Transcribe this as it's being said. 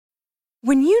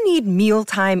When you need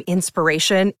mealtime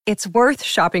inspiration, it's worth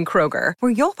shopping Kroger,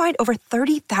 where you'll find over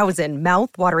 30,000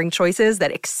 mouth-watering choices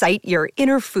that excite your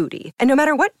inner foodie. And no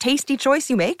matter what tasty choice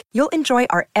you make, you'll enjoy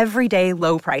our everyday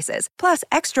low prices, plus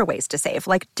extra ways to save,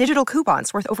 like digital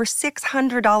coupons worth over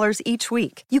 $600 each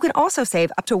week. You can also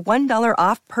save up to $1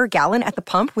 off per gallon at the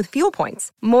pump with fuel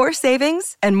points. More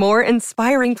savings and more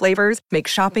inspiring flavors make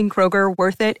shopping Kroger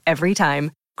worth it every time.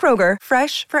 Kroger,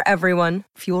 fresh for everyone.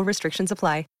 Fuel restrictions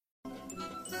apply.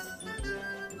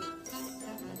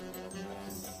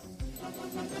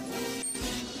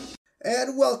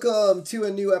 And welcome to a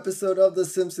new episode of The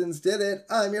Simpsons Did It.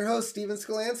 I'm your host, Steven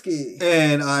Skolansky.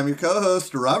 And I'm your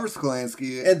co-host, Robert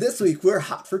Skolansky. And this week, we're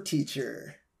hot for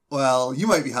teacher. Well, you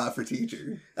might be hot for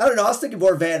teacher. I don't know, I was thinking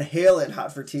more Van Halen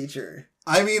hot for teacher.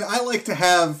 I mean, I like to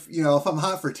have, if I'm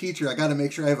hot for teacher, I gotta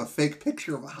make sure I have a fake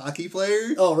picture of a hockey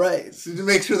player. Oh, right. So to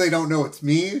make sure they don't know it's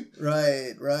me.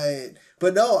 Right.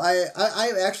 But no,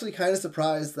 I'm actually kind of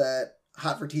surprised that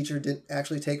hot for teacher didn't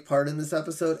actually take part in this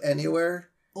episode anywhere.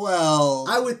 Well,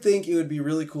 I would think it would be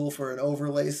really cool for an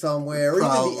overlay somewhere, or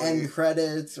probably. even the end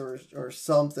credits, or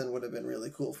something would have been really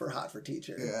cool for Hot for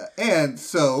Teacher. Yeah, and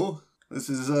so this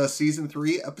is season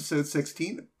 3, episode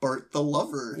 16, Bart the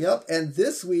Lover. Yep, and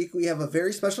this week we have a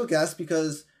very special guest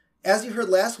because, as you heard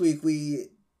last week, we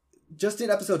just did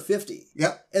episode 50.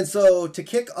 Yep. And so to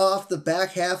kick off the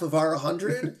back half of our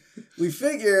 100, we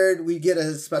figured we'd get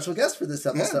a special guest for this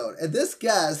episode. Yeah. And this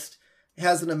guest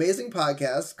has an amazing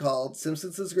podcast called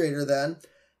Simpsons is Greater Than,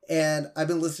 and I've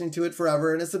been listening to it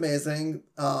forever, and it's amazing.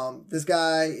 This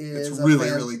guy is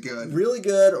really good. Really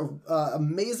good,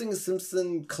 amazing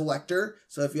Simpson collector.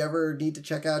 So if you ever need to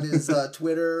check out his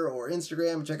Twitter or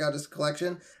Instagram and check out his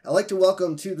collection, I'd like to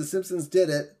welcome to The Simpsons Did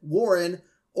It, Warren,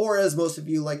 or as most of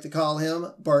you like to call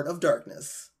him, Bart of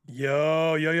Darkness.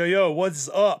 Yo, what's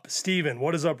up, Steven?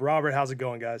 What is up, Robert? How's it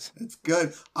going, guys? It's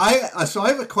good. So I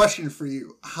have a question for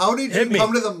you. How did you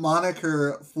come to the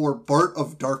moniker for Bart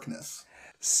of Darkness?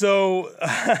 So,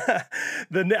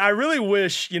 I really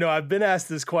wish, I've been asked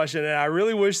this question, and I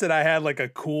really wish that I had like a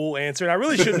cool answer, and I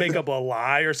really should make up a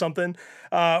lie or something.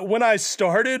 When I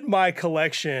started my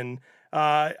collection,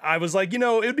 I was like, it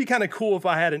would be kind of cool if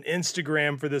I had an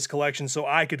Instagram for this collection so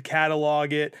I could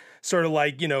catalog it, sort of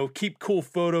like, keep cool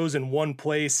photos in one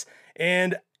place.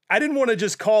 And I didn't want to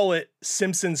just call it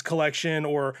Simpsons Collection,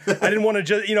 or I didn't want to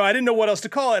just, I didn't know what else to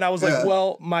call it. And I was like,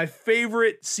 well, my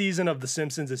favorite season of The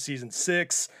Simpsons is season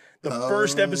 6. The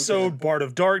first episode, Bart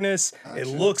of Darkness. Gotcha. It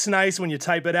looks nice when you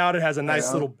type it out. It has a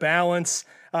nice little balance.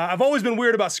 I've always been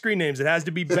weird about screen names. It has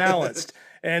to be balanced.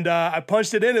 And I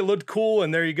punched it in. It looked cool.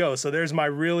 And there you go. So there's my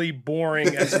really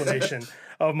boring explanation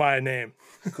of my name.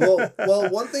 Cool. Well,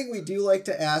 one thing we do like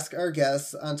to ask our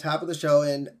guests on top of the show,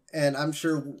 and I'm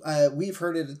sure we've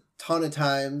heard it a ton of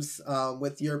times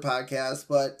with your podcast,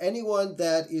 but anyone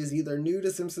that is either new to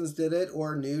Simpsons Did It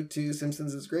or new to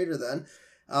Simpsons is Greater Than,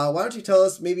 why don't you tell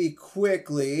us maybe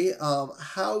quickly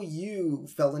how you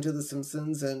fell into The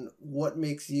Simpsons and what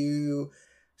makes you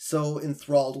so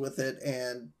enthralled with it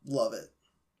and love it?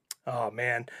 Oh,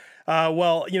 man.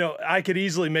 Well, I could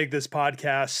easily make this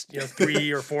podcast,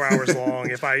 3 or 4 hours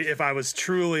long if I was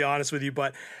truly honest with you.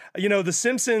 But, The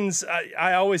Simpsons,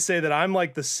 I always say that I'm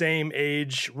like the same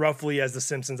age roughly as The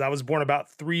Simpsons. I was born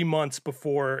about 3 months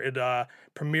before it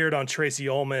premiered on Tracy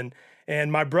Ullman.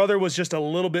 And my brother was just a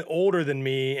little bit older than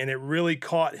me, and it really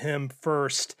caught him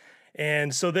first.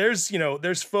 And so there's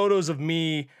photos of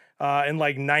me in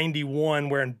like 91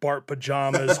 wearing Bart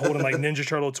pajamas, holding like Ninja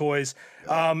Turtle toys.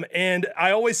 And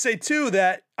I always say too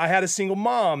that I had a single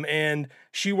mom, and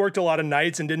she worked a lot of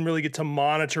nights and didn't really get to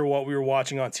monitor what we were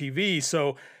watching on TV.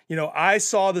 So, I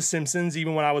saw The Simpsons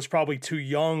even when I was probably too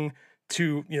young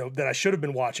to, that I should have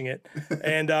been watching it.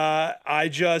 And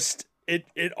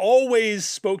it always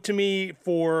spoke to me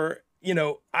for,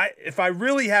 if I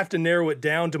really have to narrow it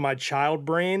down to my child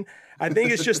brain, I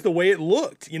think it's just the way it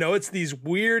looked. It's these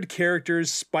weird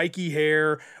characters, spiky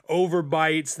hair,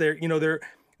 overbites.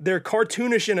 They're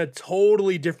cartoonish in a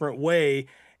totally different way.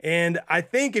 And I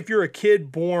think if you're a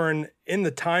kid born in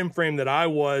the time frame that I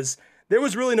was, there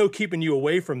was really no keeping you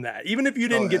away from that. Even if you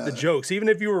didn't get the jokes, even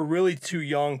if you were really too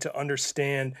young to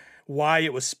understand why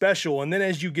it was special. And then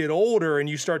as you get older and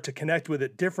you start to connect with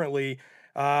it differently,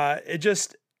 it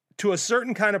just, to a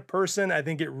certain kind of person, I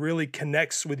think it really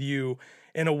connects with you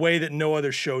in a way that no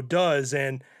other show does.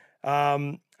 And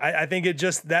I think it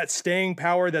just, that staying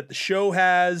power that the show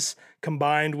has,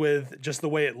 combined with just the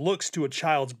way it looks to a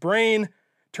child's brain,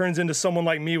 turns into someone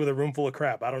like me with a room full of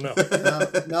crap. I don't know.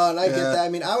 No, and I get that. I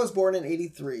mean, I was born in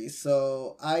 83,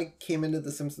 so I came into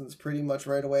The Simpsons pretty much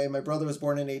right away. My brother was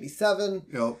born in 87.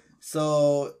 Yep.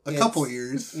 So a couple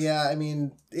years. Yeah, I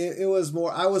mean, it was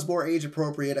more. I was more age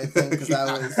appropriate, I think, because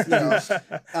I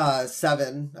was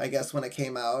 7, I guess, when it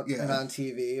came out and on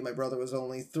TV. My brother was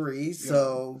only 3,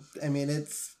 so I mean,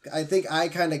 I think I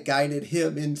kind of guided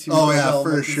him into. Oh yeah,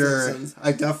 for sure. Simpsons.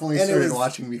 I definitely started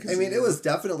watching because. I mean, it was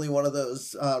definitely one of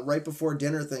those right before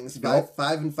dinner things. 5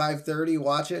 and 5:30,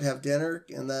 watch it, have dinner,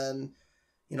 and then.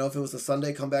 If it was a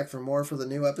Sunday, come back for more for the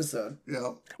new episode.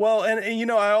 Yeah. Well,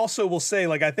 and I also will say,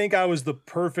 like, I think I was the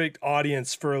perfect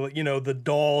audience for, the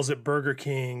dolls at Burger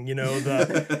King,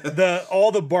 the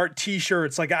all the Bart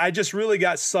T-shirts. Like, I just really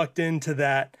got sucked into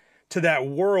that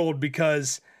world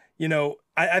because,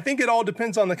 I think it all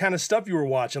depends on the kind of stuff you were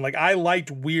watching. Like, I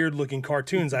liked weird looking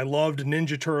cartoons. I loved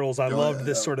Ninja Turtles. I loved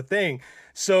this sort of thing.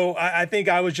 So I think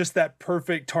I was just that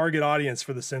perfect target audience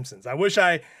for The Simpsons. I wish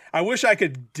I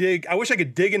could dig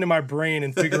into my brain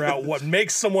and figure out what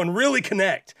makes someone really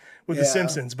connect with The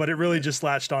Simpsons, but it really just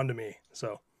latched onto me.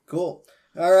 So cool.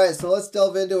 All right, so let's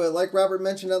delve into it. Like Robert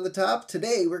mentioned on the top,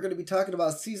 today we're going to be talking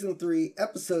about Season 3,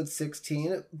 Episode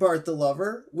 16, Bart the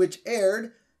Lover, which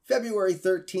aired February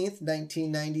 13th,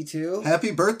 1992.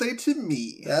 Happy birthday to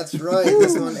me. That's right.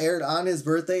 This one aired on his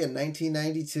birthday in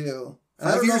 1992.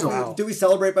 5 years old. Do we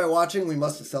celebrate by watching? We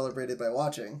must have celebrated by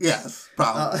watching. Yes,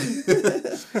 probably.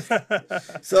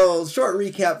 So, short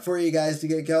recap for you guys to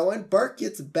get going. Bart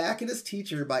gets back at his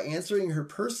teacher by answering her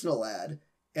personal ad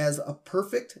as a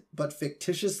perfect but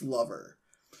fictitious lover.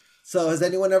 So, has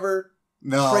anyone ever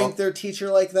pranked their teacher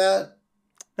like that?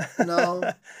 No.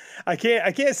 I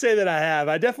can't say that I have.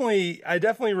 I definitely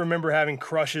remember having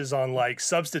crushes on like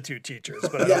substitute teachers,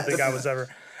 but I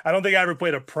don't think I ever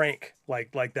played a prank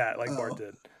like that, like Bart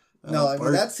did. No, I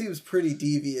mean, that seems pretty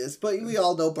devious, but we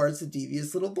all know Bart's a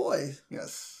devious little boy.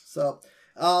 Yes. So,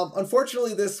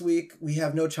 unfortunately this week we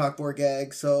have no chalkboard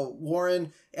gag. So,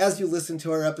 Warren, as you listen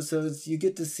to our episodes, you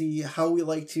get to see how we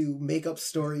like to make up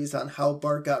stories on how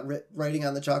Bart got writing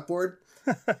on the chalkboard.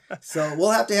 So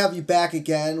we'll have to have you back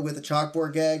again with a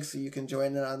chalkboard gag, so you can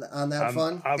join in on that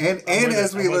fun.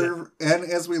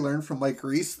 As we learn from Mike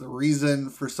Reese, the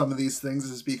reason for some of these things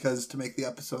is because to make the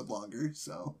episode longer.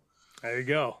 So there you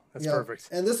go. That's perfect.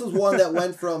 And this was one that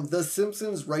went from The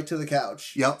Simpsons right to the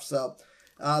couch. Yep. So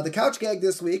the couch gag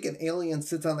this week: an alien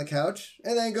sits on the couch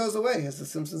and then goes away as the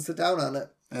Simpsons sit down on it.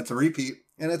 That's a repeat.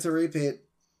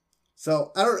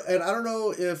 So I don't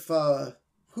know if.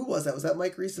 Who was that? Was that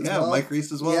Mike Reese as well? Yeah, Mike Reese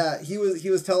as well. Yeah, he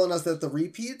was telling us that the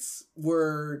repeats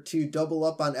were to double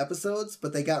up on episodes,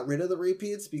 but they got rid of the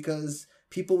repeats because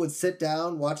people would sit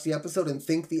down, watch the episode, and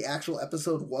think the actual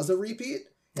episode was a repeat,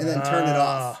 and then turn it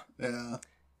off. Yeah.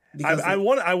 I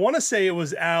want to say it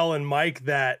was Al and Mike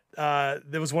that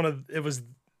there was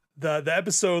the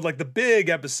episode, like the big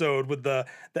episode with the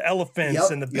elephants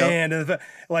and the band, and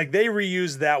like they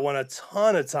reused that one a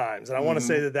ton of times, and I want to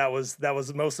say that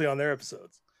was mostly on their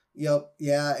episodes. Yep.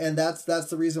 Yeah. And that's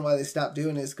the reason why they stopped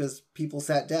doing it, is because people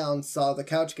sat down, saw the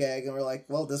couch gag, and were like,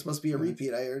 well, this must be a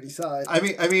repeat. I already saw it.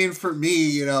 I mean, for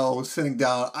me, sitting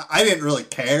down, I didn't really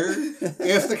care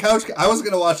if the couch, I was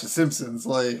going to watch The Simpsons.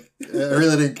 Like, I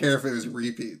really didn't care if it was a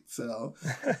repeat. So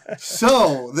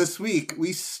this week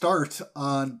we start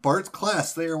on Bart's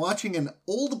class. They are watching an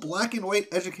old black and white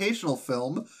educational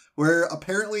film where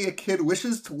apparently a kid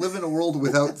wishes to live in a world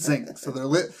without zinc. So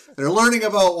they're learning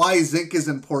about why zinc is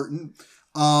important.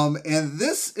 And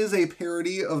this is a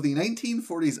parody of the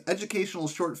 1940s educational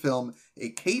short film, A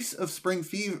Case of Spring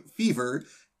Fever.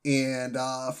 And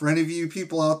for any of you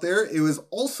people out there, it was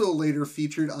also later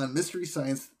featured on Mystery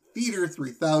Science Theater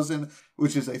 3000,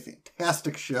 which is a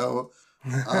fantastic show.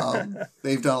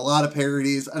 They've done a lot of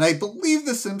parodies. And I believe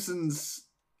The Simpsons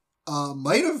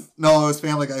it was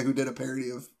Family Guy who did a parody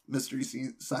of Mystery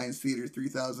Science Theater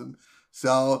 3000.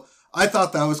 So I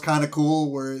thought that was kind of cool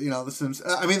where, The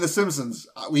Simpsons,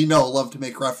 we know, love to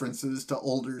make references to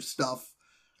older stuff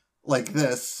like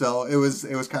this. So it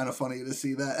was kind of funny to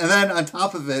see that. And then on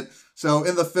top of it, so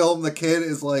in the film, the kid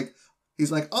is like,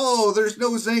 he's like, oh, there's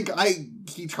no zinc.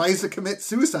 He tries to commit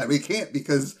suicide, but he can't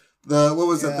because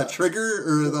the trigger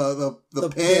or the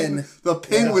pin? The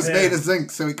pin was made of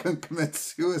zinc, so he couldn't commit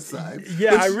suicide.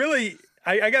 Yeah,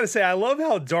 I got to say, I love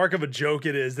how dark of a joke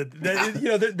it is that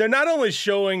they're not only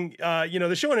showing,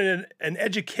 they're showing an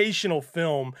educational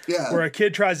film where a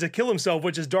kid tries to kill himself,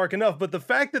 which is dark enough, but the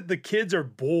fact that the kids are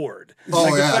bored, the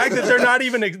fact that they're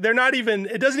not even,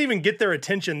 it doesn't even get their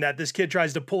attention that this kid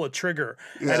tries to pull a trigger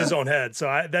at his own head. So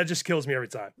that just kills me every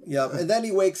time. Yeah, and then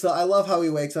he wakes up. I love how he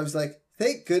wakes up. He's like,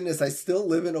 thank goodness I still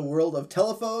live in a world of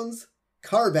telephones,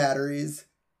 car batteries,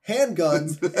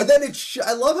 handguns, and then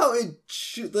I love how it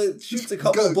shoots a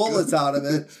couple bullets out of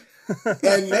it,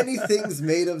 and many things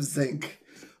made of zinc.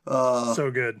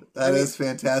 So good. That is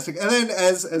fantastic. And then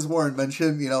as Warren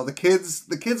mentioned, the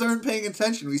kids aren't paying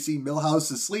attention. We see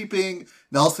Milhouse is sleeping,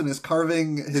 Nelson is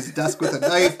carving his desk with a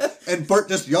knife, and Bart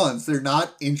just yawns. They're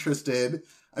not interested.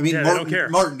 I mean, they don't care.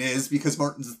 Martin is, because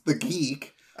Martin's the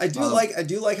geek. I do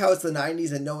like how it's the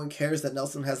 90s and no one cares that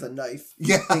Nelson has a knife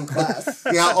in class.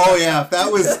 Yeah, oh yeah, if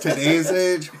that was today's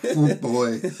age, oh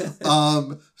boy.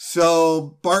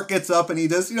 So Bart gets up and he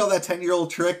does, that 10-year-old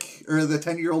trick, or the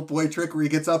 10-year-old boy trick, where he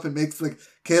gets up and makes the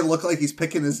kid look like he's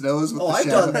picking his nose with the I've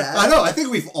shadow. done that. I know, I think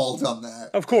we've all done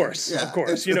that. Of course, Yeah, of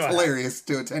course. It's hilarious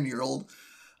to a 10-year-old.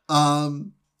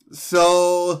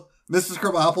 So Mrs.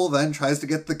 Krabappel then tries to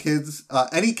get the kids,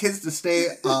 any kids, to stay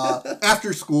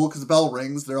after school because the bell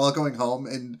rings. They're all going home,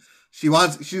 and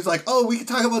she's like, "Oh, we can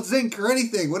talk about zinc or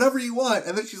anything, whatever you want."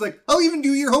 And then she's like, "I'll even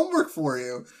do your homework for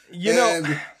you."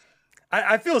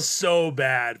 I feel so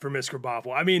bad for Miss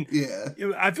Krabappel. I mean,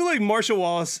 I feel like Marsha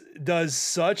Wallace does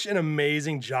such an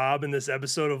amazing job in this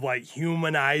episode of like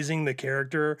humanizing the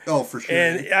character. Oh, for sure.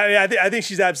 And I think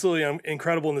she's absolutely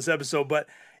incredible in this episode, but.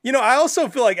 I also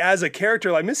feel like as a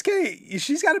character, like Miss K,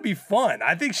 she's got to be fun.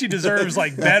 I think she deserves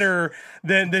like better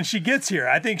than she gets here.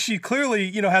 I think she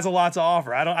clearly, has a lot to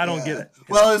offer. I don't get it.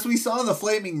 Well, as we saw in the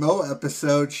Flaming Moe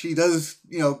episode, she does,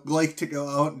 like to go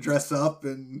out and dress up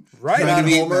and try to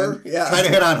meet Homer. Try to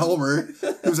hit on Homer,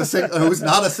 who's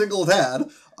not a single dad.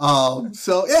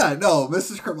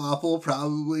 Mrs. Krabappel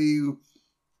probably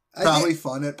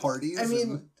fun at parties. I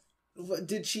mean,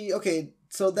 did she? Okay.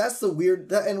 So that's the weird,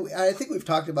 and I think we've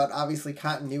talked about, obviously,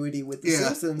 continuity with The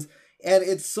Simpsons, and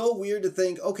it's so weird to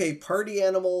think, okay, party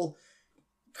animal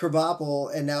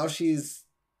Krabappel, and now she's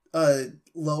a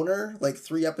loner, like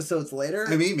 3 episodes later.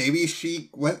 I mean, maybe she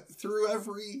went through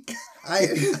every,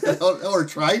 or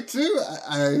tried to.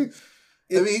 I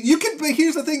mean, you can, but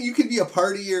here's the thing, you can be a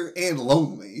partier and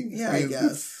lonely. Yeah, I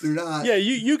guess. They're not. Yeah,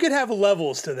 you could have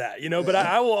levels to that, but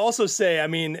I will also say, I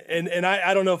mean, and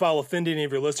I don't know if I'll offend any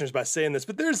of your listeners by saying this,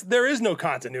 but there is no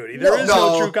continuity. There is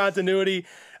no true continuity.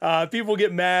 People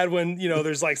get mad when,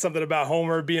 there's like something about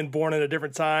Homer being born at a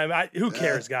different time. Who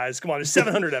cares, guys? Come on, there's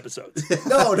 700 episodes.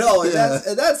 No,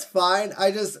 and that's fine.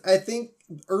 I think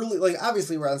early, like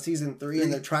obviously we're on season 3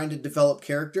 and they're trying to develop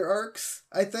character arcs,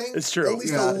 I think. It's true. At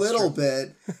least a little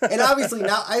bit. And obviously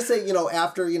now I say,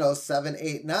 after, 7,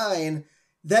 8, 9,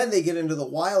 then they get into the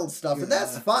wild stuff, and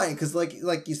that's fine because,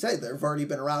 like you said, they've already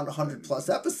been around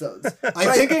 100+ episodes.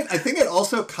 I think it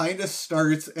also kind of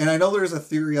starts, and I know there's a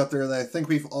theory out there that I think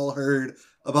we've all heard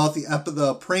about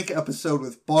the prank episode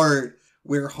with Bart,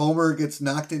 where Homer gets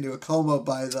knocked into a coma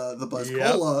by the Buzz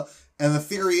Cola, and the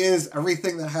theory is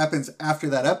everything that happens after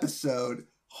that episode,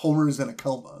 Homer's in a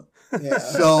coma. Yeah.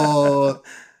 So.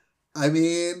 I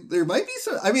mean, there might be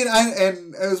some. I mean,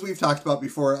 and as we've talked about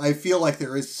before, I feel like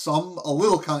there is a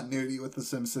little continuity with The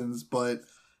Simpsons, but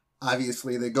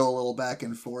obviously they go a little back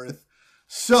and forth.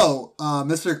 So,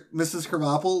 Miss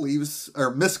Krabappel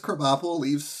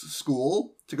leaves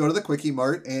school to go to the Quickie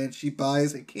Mart, and she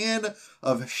buys a can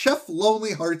of Chef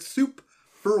Lonely Hearts soup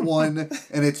for one,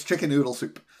 and it's chicken noodle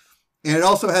soup. And it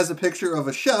also has a picture of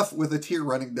a chef with a tear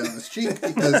running down his cheek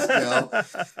because,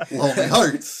 lonely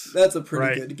hearts. That's a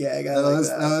pretty good gag.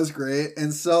 That was great.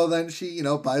 And so then she,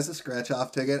 buys a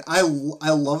scratch-off ticket. I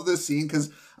love this scene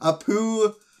because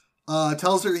Apu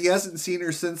tells her he hasn't seen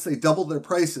her since they doubled their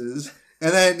prices.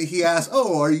 And then he asks,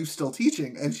 "Oh, are you still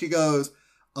teaching?" And she goes,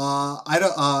 I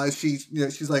don't,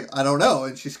 she's like, "I don't know."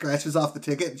 And she scratches off the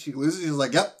ticket and she loses. She's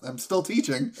like, "Yep, I'm still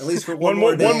teaching." At least for one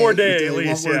more day at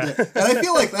least. Yeah. And I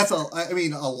feel like that's a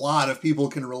lot of people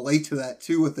can relate to that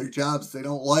too with their jobs they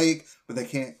don't like, but they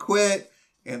can't quit,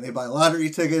 and they buy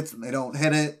lottery tickets and they don't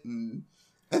hit it. And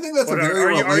I think that's a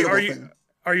very relatable thing.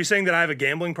 Are you saying that I have a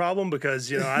gambling problem?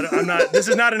 Because, I'm not, this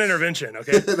is not an intervention,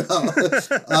 okay? I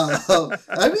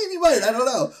mean, you might, I don't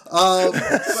know.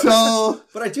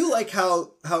 But I do like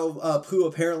how Pooh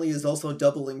apparently is also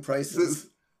doubling prices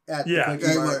at the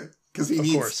Quickie Mart. Because he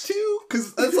needs to.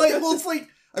 Because it's like,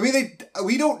 I mean,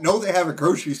 we don't know they have a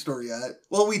grocery store yet.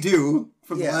 Well, we do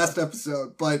from the last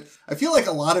episode, but I feel like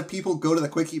a lot of people go to the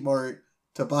Quickie Mart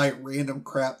to buy random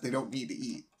crap they don't need to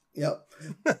eat. Yep.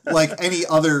 Like any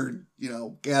other,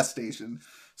 gas station.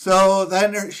 So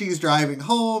then she's driving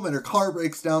home and her car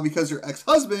breaks down because her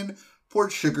ex-husband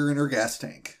poured sugar in her gas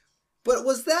tank. But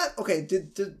was that, okay,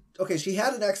 she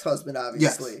had an ex-husband,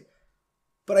 obviously. Yes.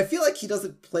 But I feel like he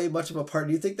doesn't play much of a part.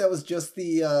 Do you think that was just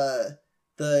what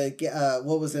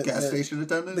was it? Gas station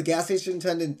attendant? The gas station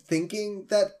attendant thinking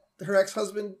that her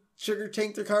ex-husband sugar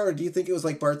tanked her car? Or do you think it was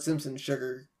like Bart Simpson's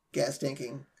sugar gas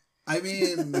tanking? I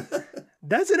mean...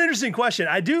 That's an interesting question.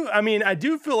 I do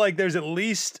feel like there's at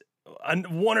least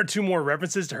one or two more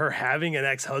references to her having an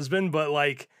ex-husband, but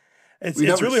like, it's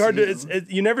really hard to,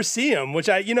 you never see him, which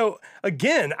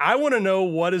again, I want to know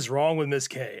what is wrong with Miss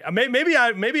K. Maybe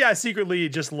I secretly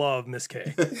just love Miss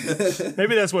K.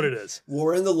 Maybe that's what it is.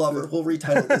 Warren the Lover. We'll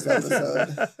retitle this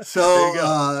episode. So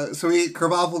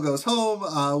Krabappel goes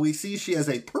home. We see she has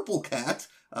a purple cat.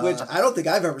 Which I don't think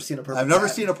I've ever seen a purple cat. I've never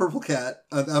seen a purple cat.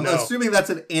 I'm assuming that's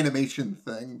an animation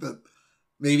thing, but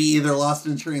maybe either lost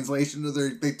in translation or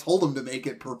they told him to make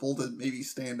it purple to maybe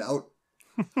stand out.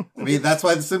 I mean, that's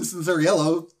why the Simpsons are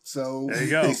yellow, so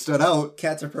they stood out.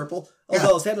 Cats are purple.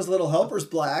 Although Santa's Little Helper's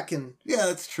black, and yeah,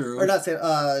 that's true. Or not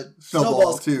Santa.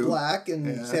 Snowball's too black,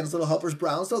 and Santa's Little Helper's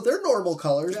brown. So they're normal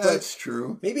colors. Yeah, but that's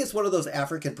true. Maybe it's one of those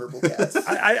African purple cats.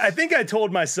 I think I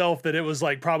told myself that it was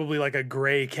like probably like a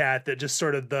gray cat that just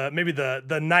sort of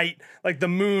the night, like the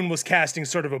moon was casting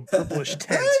sort of a purplish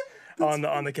tint. On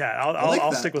the cat.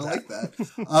 I'll stick with that. I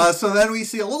like that. So then we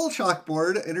see a little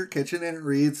chalkboard in her kitchen, and it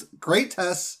reads, "Great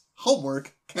Tess,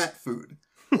 homework, cat food."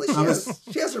 Well,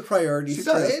 she has her priorities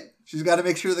straight. She's got to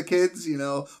make sure the kids,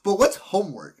 But what's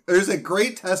homework? There's a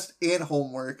grade test and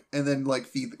homework, and then like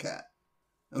feed the cat.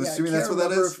 I'm assuming that's what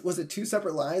that is. Was it 2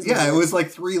 separate lines? Yeah, it was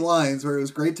like 3 lines where it was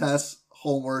grade test,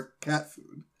 homework, cat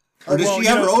food. Or does she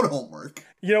have her own homework?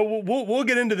 We'll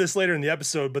get into this later in the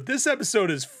episode, but this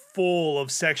episode is full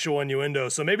of sexual innuendo,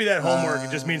 so maybe that homework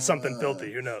just means something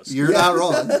filthy. Who knows? You're not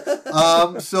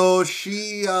wrong. So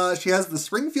she has the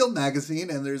Springfield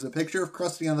magazine, and there's a picture of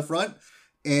Krusty on the front,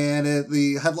 and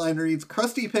the headline reads,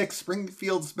 "Krusty picks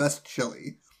Springfield's best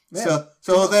chili." Man.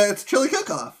 So that's chili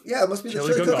cook-off. Yeah, it must be the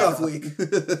chili cook-off week.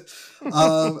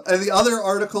 And the other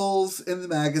articles in the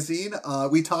magazine,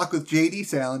 we talk with J.D.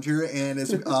 Salinger, and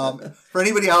as for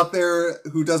anybody out there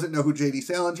who doesn't know who J.D.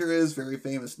 Salinger is, very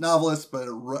famous novelist, but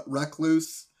a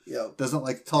recluse, doesn't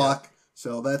like to talk. Yep.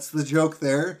 So that's the joke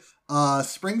there.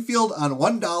 Springfield on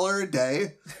 $1 a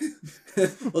day.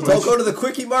 Well, don't go to the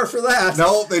Quickie Mart for that.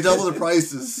 No, they double the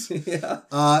prices. Yeah.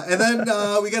 And then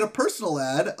we got a personal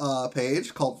ad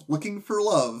page called Looking for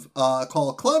Love.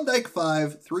 Call Klondike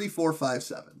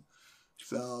 53457.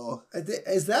 So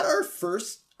is that our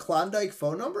first Klondike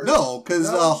phone number? No, because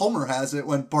Homer has it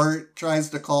when Bart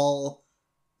tries to call.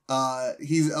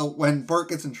 When Bart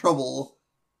gets in trouble,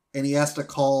 and he has to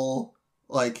call.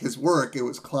 Like his work, it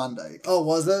was Klondike. Oh,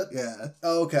 was it? Yeah.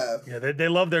 Oh, okay. Yeah, they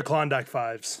love their Klondike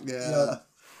 5s. Yeah.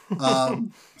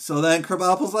 So then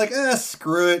Krabappel's like,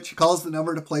 screw it. She calls the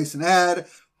number to place an ad,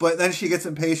 but then she gets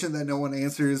impatient that no one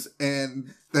answers,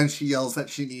 and then she yells that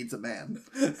she needs a man.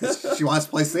 She wants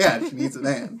to place the ad. She needs a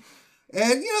man.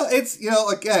 And it's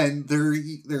again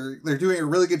they're doing a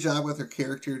really good job with her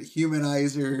character to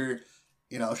humanize her,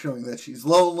 showing that she's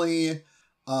lonely.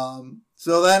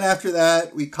 So then after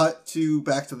that, we cut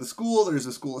back to the school. There's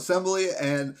a school assembly,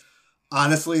 and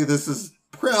honestly, this is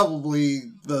probably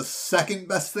the second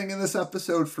best thing in this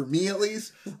episode, for me at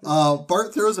least.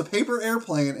 Bart throws a paper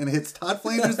airplane and hits Todd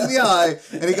Flanders in the eye,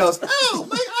 and he goes, "Ow,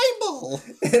 my eyeball!"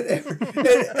 and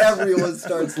everyone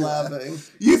starts laughing.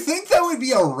 You think that would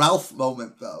be a Ralph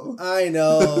moment, though. I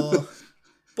know.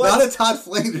 But not a Todd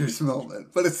Flanders moment,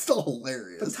 but it's still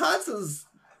hilarious. But Todd's as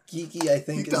geeky, I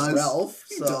think, as Ralph.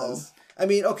 He does. I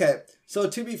mean, okay, so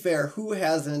to be fair, who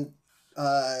hasn't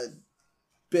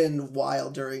been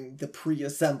wild during the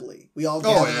pre-assembly? We all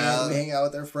gather around, we hang out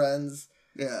with our friends.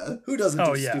 Yeah. Who doesn't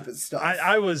do stupid stuff?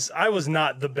 I was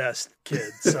not the best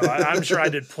kid, so I'm sure I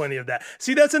did plenty of that.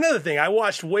 See, that's another thing. I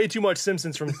watched way too much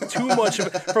Simpsons from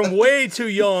way too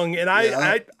young, and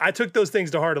I took those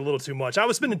things to heart a little too much. I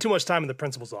was spending too much time in the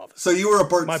principal's office. So you were a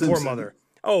Bart My Simpson. poor mother.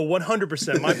 Oh,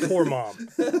 100%. My poor mom.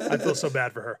 I feel so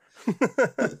bad for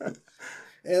her.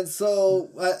 And so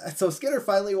Skinner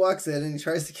finally walks in and he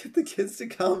tries to get the kids to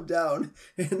calm down.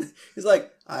 And he's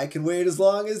like, "I can wait as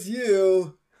long as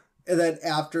you." And then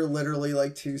after literally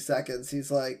like 2 seconds, he's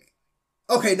like,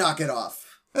 "Okay, knock it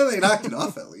off." Well, they knocked it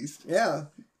off at least. Yeah.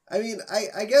 I mean,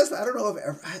 I guess, I don't know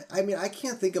if I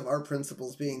can't think of our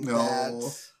principals being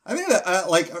that. I mean,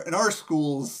 like in our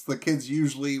schools, the kids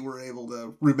usually were able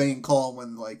to remain calm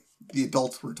when like the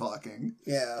adults were talking.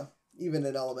 Yeah, even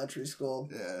in elementary school.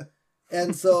 Yeah.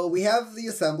 And so we have the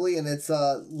assembly, and it's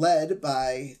led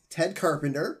by Ted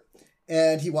Carpenter,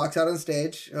 and he walks out on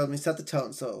stage. Let me set the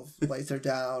tone. So lights are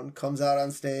down, comes out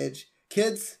on stage.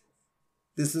 "Kids,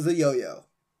 this is a yo-yo.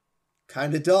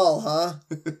 Kind of dull, huh?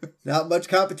 Not much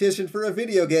competition for a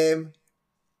video game.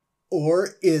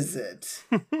 Or is it?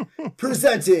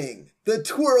 Presenting the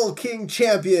Twirl King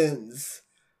champions,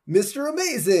 Mr.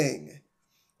 Amazing."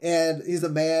 And he's a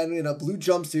man in a blue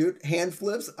jumpsuit, hand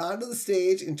flips onto the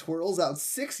stage and twirls out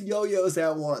 6 yo-yos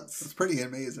at once. It's pretty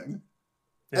amazing.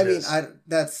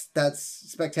 That's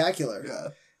spectacular. Yeah.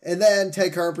 And then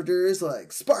Ted Carpenter's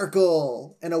like,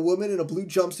 sparkle! And a woman in a blue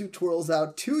jumpsuit twirls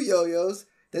out 2 yo-yos,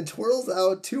 then twirls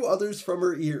out 2 others from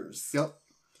her ears. Yep.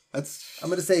 I'm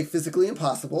going to say physically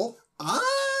impossible.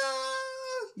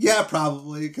 Yeah,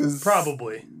 probably.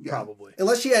 Probably.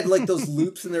 Unless she had like those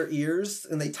loops in their ears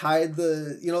and they tied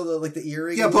the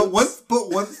earring. Yeah, but once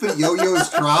the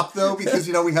yo-yos drop though, because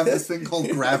we have this thing called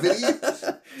gravity.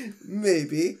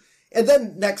 Maybe. And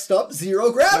then next up,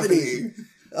 zero gravity.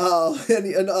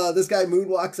 And this guy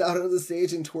moonwalks out onto the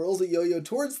stage and twirls a yo-yo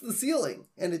towards the ceiling,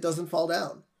 and it doesn't fall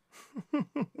down.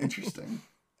 Interesting.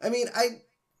 I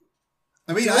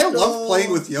loved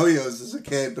playing with yo-yos as a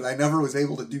kid, but I never was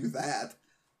able to do that.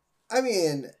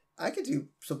 I could do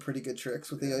some pretty good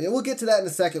tricks with the yo-yo. We'll get to that in a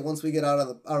second once we get out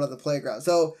of the playground.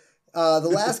 So, the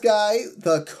last guy,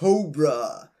 the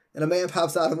Cobra. And a man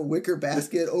pops out of a wicker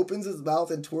basket, opens his mouth,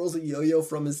 and twirls a yo-yo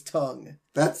from his tongue.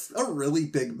 That's a really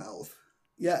big mouth.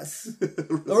 Yes.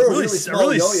 Or a really sick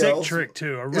trick,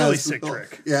 too. Sick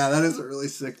trick. Yeah, that is a really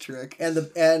sick trick.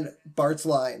 And Bart's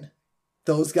line,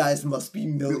 those guys must be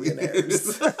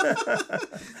millionaires.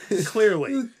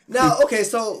 Clearly. Now,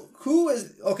 so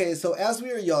as we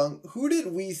were young, who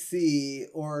did we see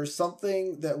or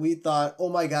something that we thought, oh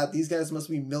my God, these guys must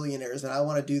be millionaires and I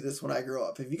want to do this when I grow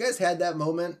up? Have you guys had that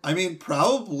moment?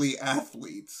 Probably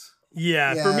athletes.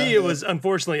 Yeah, for me, it was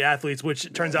unfortunately athletes,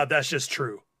 which turns out that's just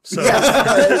true. So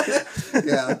yeah,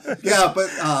 but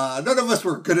none of us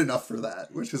were good enough for that,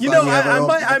 which is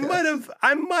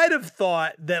I might have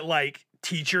thought that like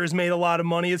teachers made a lot of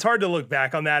money. It's hard to look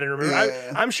back on that and remember.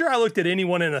 Yeah. I'm sure I looked at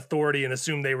anyone in authority and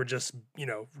assumed they were just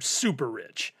super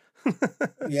rich.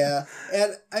 Yeah,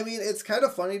 and it's kind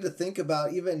of funny to think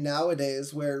about even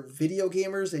nowadays where video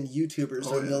gamers and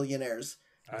YouTubers are millionaires.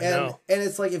 I know. And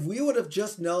it's like if we would have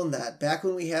just known that back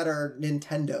when we had our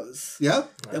Nintendos,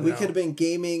 that we could have been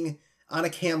gaming on a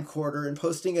camcorder and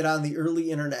posting it on the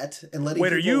early internet and letting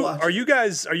people watch. Are you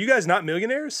guys not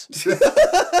millionaires?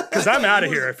 Because I'm out of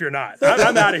here if you're not.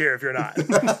 I'm out of here if you're not.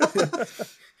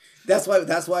 That's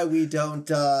why we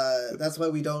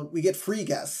don't. We get free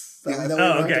guests. So we don't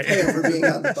have to pay them for being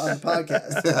on the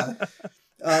podcast.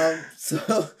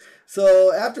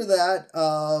 So after that.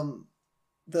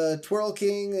 The Twirl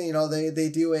King, they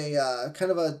do a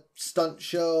kind of a stunt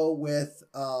show with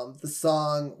the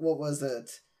song, what was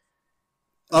it?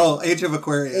 Oh, Age of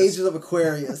Aquarius. Age of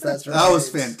Aquarius, that's right. That was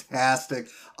fantastic.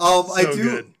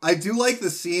 I do like the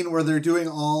scene where they're doing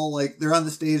they're on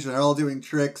the stage and they're all doing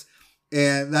tricks,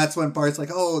 and that's when Bart's like,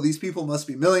 oh, these people must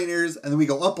be millionaires, and then we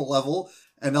go up a level,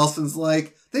 and Nelson's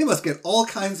like, they must get all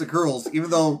kinds of girls, even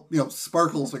though,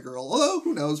 Sparkle's a girl. Although,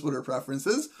 who knows what her preference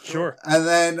is. Sure. And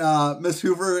then Miss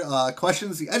Hoover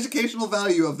questions the educational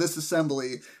value of this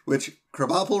assembly, which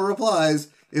Krabappel replies,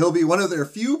 it'll be one of their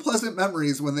few pleasant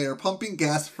memories when they are pumping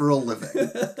gas for a living.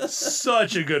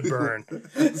 Such a good burn.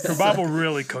 Krabappel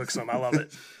really cooks them. I love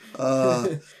it.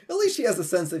 At least she has a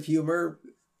sense of humor.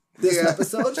 This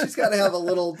episode, she's got to have a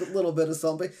little bit of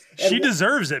something. And she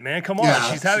deserves it, man. Come on,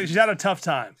 yeah. She's had a tough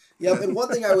time. Yep, and one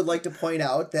thing I would like to point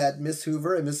out that Miss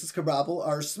Hoover and Mrs. Krabappel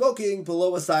are smoking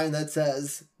below a sign that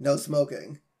says "No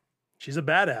smoking." She's a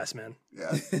badass, man.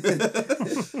 Yeah,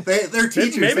 they're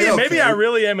teachers. Maybe I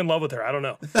really am in love with her. I don't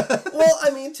know. Well,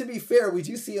 to be fair, we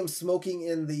do see him smoking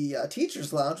in the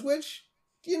teachers' lounge, which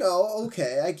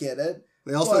okay, I get it.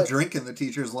 They also drink in the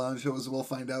teacher's lounge, as we'll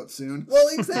find out soon. Well,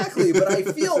 exactly, but I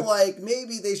feel like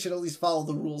maybe they should at least follow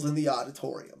the rules in the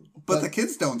auditorium. But the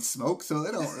kids don't smoke, so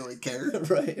they don't really care.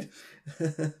 Right.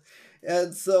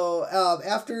 And so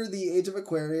after the Age of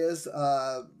Aquarius,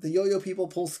 the yo-yo people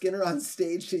pull Skinner on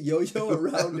stage to yo-yo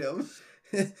around him.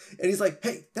 And he's like,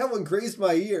 hey, that one grazed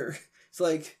my ear. It's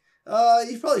like,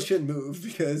 you probably shouldn't move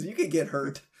because you could get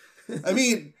hurt.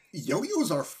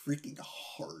 Yo-yos are freaking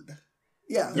hard.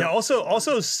 Yeah. Yeah.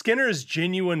 Also, Skinner's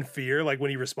genuine fear, like when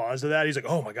he responds to that, he's like,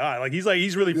 "Oh my god!"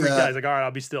 He's really freaked out. He's like, "All right,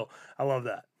 I'll be still." I love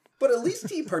that. But at least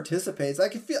he participates. I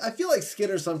feel like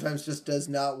Skinner sometimes just does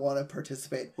not want to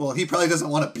participate. Well, he probably doesn't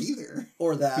want to be there.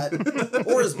 Or that,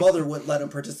 or his mother wouldn't let him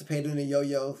participate in a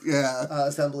yo-yo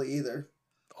assembly either.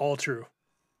 All true.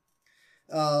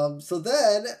 So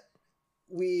then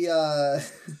we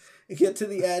get to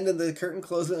the end and the curtain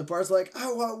closes and Bart's like,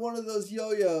 "I want one of those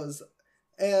yo-yos."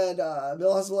 And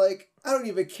Milhouse's like, I don't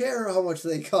even care how much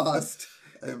they cost.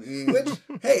 Which,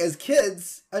 hey, as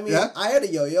kids, I had a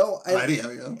yo-yo. I had a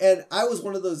yo-yo. And I was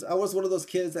one of those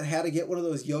kids that had to get one of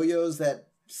those yo-yos that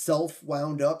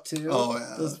self-wound up too. Oh,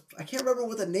 yeah. I can't remember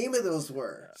what the name of those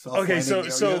were. Okay, so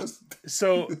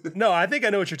no, I think I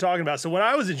know what you're talking about. So when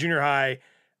I was in junior high,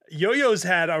 yo-yos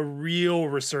had a real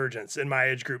resurgence in my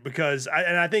age group because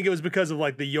I think it was because of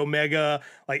like the Yomega,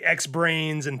 like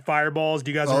X-Brains and Fireballs.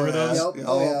 Do you guys remember those? Yep.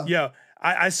 Oh, yeah. Yeah.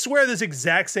 I swear this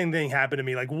exact same thing happened to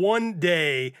me. Like one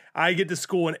day I get to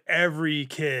school and every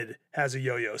kid has a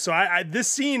yo-yo. So this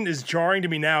scene is jarring to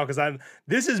me now because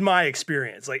this is my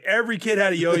experience. Like every kid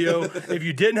had a yo-yo. If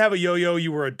you didn't have a yo-yo,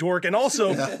 you were a dork. And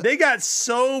also they got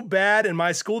so bad in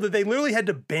my school that they literally had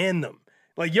to ban them.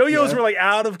 Like yo-yos were like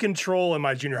out of control in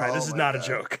my junior high. This is not a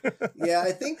joke. Yeah,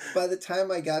 I think by the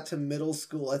time I got to middle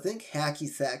school, I think hacky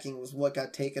sacking was what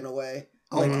got taken away.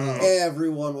 Like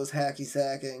everyone was hacky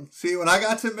sacking. See, when I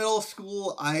got to middle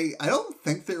school, I don't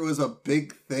think there was a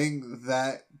big thing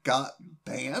that got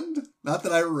banned. Not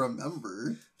that I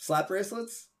remember. Slap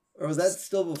bracelets? Or was that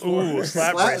still before? Ooh,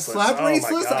 slap bracelets. Slap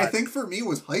bracelets, my God. I think for me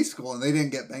was high school and they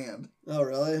didn't get banned. Oh,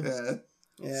 really? Yeah.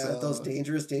 Yeah, So- those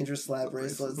dangerous slap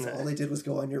bracelets. All they did was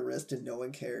go on your wrist and no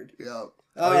one cared. Yeah.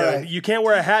 All right. You can't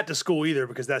wear a hat to school either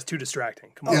because that's too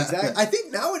distracting. Come on. Oh, exactly. I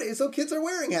think nowadays, kids are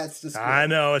wearing hats to school. I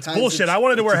know. It's Times bullshit. have- I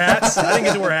wanted to wear hats. I didn't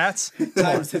get to wear hats.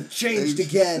 Times have changed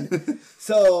again.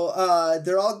 So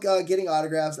they're all getting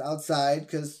autographs outside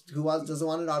because doesn't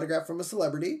want an autograph from a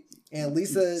celebrity? And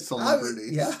Lisa... Celebrity.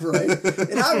 Yeah, right.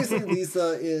 And obviously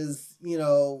Lisa is,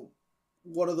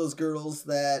 one of those girls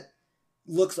that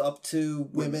looks up to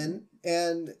women.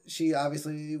 And she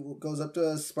obviously goes up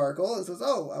to Sparkle and says,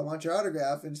 "Oh, I want your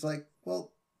autograph." And she's like,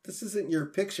 "Well, this isn't your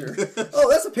picture." "Oh,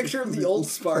 that's a picture of the old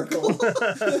Sparkle."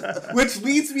 Which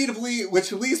leads me to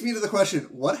the question,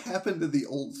 what happened to the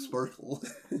old Sparkle?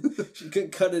 She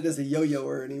couldn't cut it as a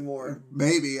yo-yoer anymore.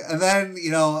 Maybe. And then,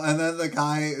 the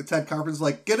guy, Ted Carpenter's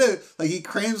like, he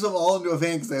crams them all into a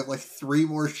van because they have like 3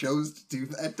 more shows to do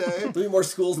that day. 3 more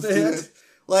schools to hit.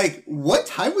 Like, what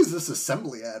time was this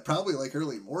assembly at? Probably like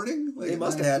early morning? Like, They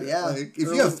must have, yeah. Like, if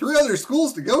you have 3 other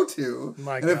schools to go to,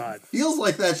 My and God. it feels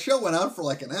like that show went on for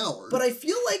like an hour. But I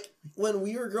feel like when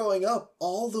we were growing up,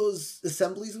 all those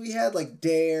assemblies we had, like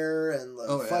Dare and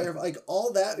Fire, like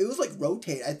all that, it was like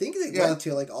rotate. I think they went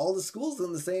to like all the schools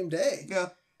on the same day. Yeah.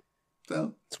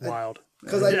 So It's wild.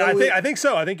 Because I think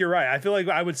so. I think you're right. I feel like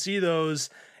I would see those,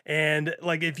 and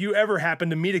like if you ever happen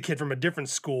to meet a kid from a different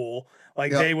school,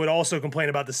 like they would also complain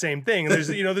about the same thing. And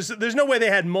there's no way they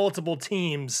had multiple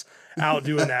teams out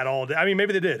doing that all day. I mean,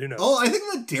 maybe they did. Who knows? Oh, I think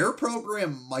the Dare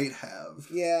program might have.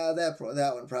 Yeah, that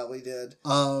one probably did.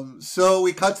 So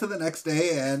we cut to the next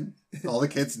day, and all the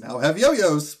kids now have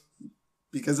yo-yos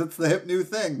because it's the hip new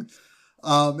thing.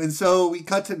 And so we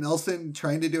cut to Nelson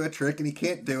trying to do a trick, and he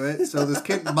can't do it. So this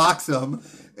kid mocks him,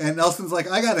 and Nelson's like,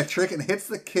 "I got a trick," and hits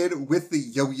the kid with the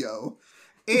yo-yo.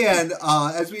 And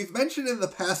as we've mentioned in the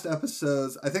past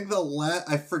episodes, I think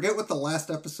I forget what the last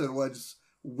episode was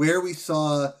where we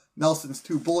saw Nelson's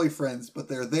 2 bully friends, but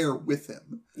they're there with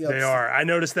him. Yep. They are. I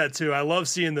noticed that too. I love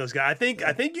seeing those guys.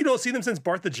 I think you don't see them since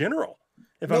Bart the General,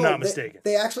 if I'm not mistaken.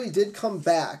 They actually did come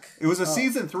back. It was a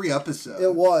season 3 episode.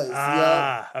 It was.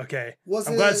 Okay. Was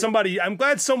I'm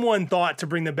glad someone thought to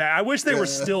bring them back. I wish they were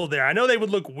still there. I know they would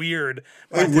look weird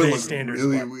by today's standards.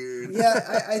 Really but- weird.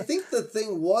 Yeah, I think the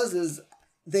thing is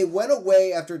they went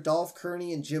away after Dolph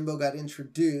Kearney and Jimbo got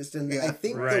introduced, and I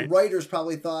think the writers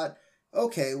probably thought,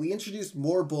 okay, we introduced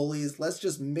more bullies, let's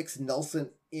just mix Nelson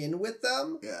in with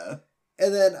them. Yeah.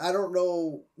 And then, I don't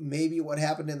know, maybe what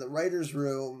happened in the writer's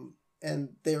room, and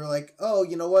they were like, oh,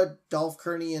 you know what, Dolph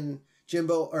Kearney and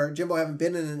Jimbo haven't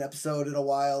been in an episode in a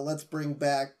while, let's bring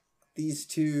back these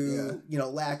 2,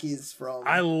 lackeys from...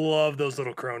 I love those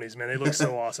little cronies, man. They look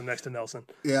so awesome next to Nelson.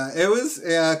 Yeah, it was,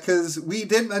 because we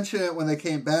did mention it when they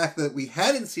came back that we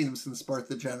hadn't seen them since Bart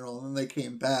the General, and then they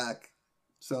came back.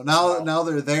 So now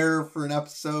they're there for an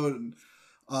episode, and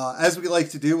as we like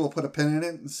to do, we'll put a pin in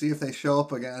it and see if they show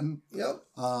up again. Yep.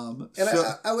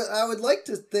 I would like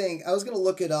to think, I was going to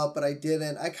look it up, but I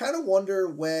didn't. I kind of wonder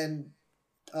when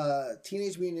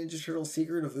Teenage Mutant Ninja Turtles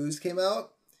Secret of Ooze came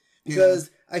out, because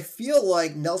I feel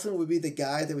like Nelson would be the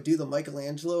guy that would do the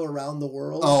Michelangelo around the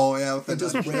world. Oh, yeah. And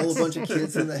just rail a bunch of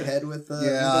kids in the head with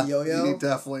the yo-yo. He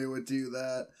definitely would do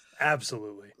that.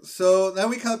 Absolutely. So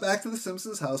then we cut back to the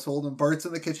Simpsons household, and Bart's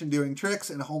in the kitchen doing tricks,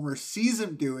 and Homer sees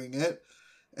him doing it,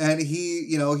 and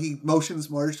he motions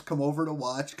Marge to come over to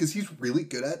watch, because he's really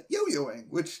good at yo-yoing,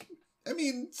 which... I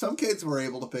mean, some kids were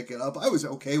able to pick it up. I was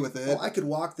okay with it. I could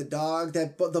walk the dog.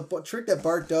 The trick that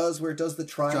Bart does, where it does the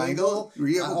triangle.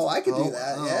 I could do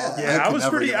that. Yeah,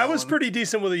 I was pretty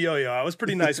decent with a yo-yo. I was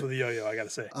pretty nice with a yo-yo, I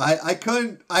gotta say. I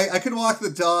could walk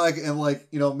the dog and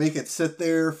make it sit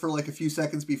there for like a few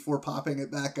seconds before popping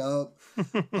it back up.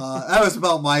 That was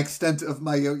about my extent of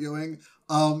my yo-yoing.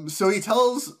 So he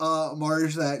tells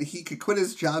Marge that he could quit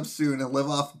his job soon and live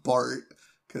off Bart,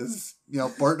 Because,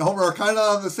 Bart and Homer are kind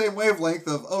of on the same wavelength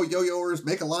of, yo-yoers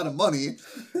make a lot of money.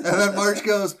 And then Marge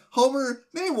goes, Homer,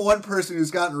 name one person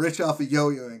who's gotten rich off of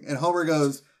yo-yoing. And Homer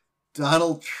goes,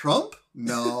 Donald Trump?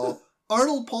 No.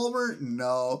 Arnold Palmer?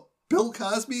 No. Bill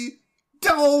Cosby?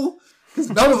 No. Because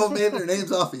none of them made their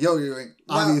names off of yo-yoing,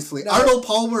 obviously. No. Arnold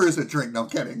Palmer is a drink. No, I'm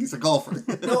kidding. He's a golfer.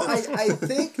 No, I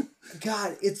think,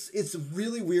 God, it's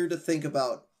really weird to think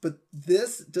about. But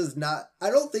this does not, I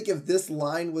don't think if this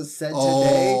line was said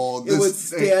today, it would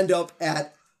stand up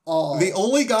at all. The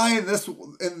only guy in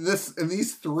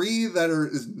these three that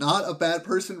is not a bad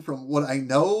person from what I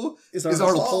know is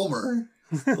Arnold Palmer.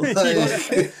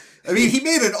 I mean, he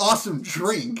made an awesome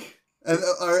drink.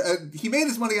 He made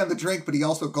his money on the drink, but he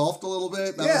also golfed a little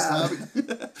bit. That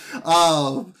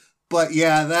was but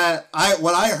yeah,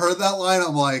 when I heard that line,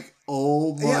 I'm like,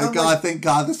 oh my God, thank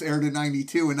God this aired in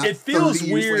 92 and not it feels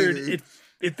 30 weird. years later.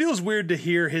 It feels weird to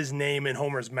hear his name in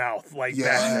Homer's mouth like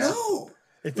that. I know.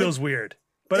 It feels weird.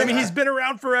 But I mean, he's been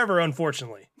around forever,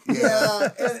 unfortunately. Yeah.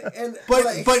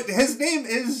 But his name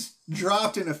is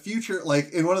dropped in a future,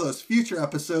 like in one of those future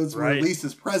episodes where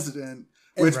Lisa's president,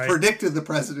 which predicted the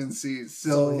presidency.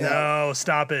 So no,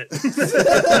 stop it. But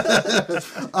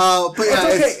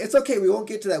yeah, it's okay. We won't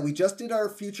get to that. We just did our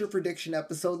future prediction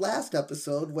episode last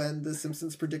episode when the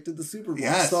Simpsons predicted the Super Bowl.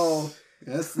 Yes. So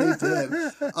yes, they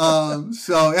did.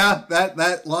 So yeah,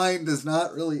 that line does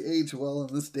not really age well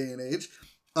in this day and age.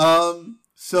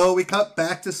 So we cut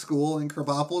back to school, and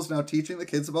Krabappel is now teaching the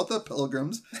kids about the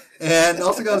Pilgrims, and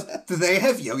also goes, "Do they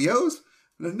have yo-yos?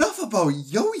 Enough about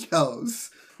yo-yos."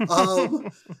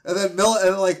 And then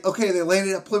they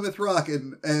landed at Plymouth Rock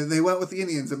and they went with the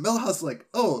Indians, and Milhouse is like,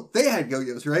 oh, they had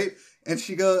yo-yos, right? And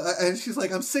she's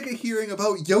like, I'm sick of hearing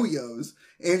about yo-yos,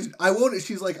 and I won't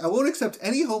accept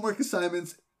any homework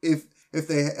assignments if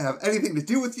they have anything to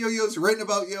do with yo-yos, written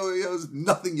about yo-yos,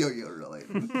 nothing yo-yo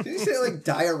related. Did you say like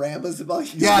dioramas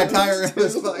about yo-yos? Yeah,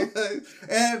 dioramas about yo-yos.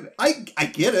 And I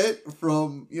get it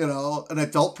from, an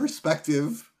adult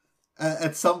perspective.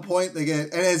 At some point they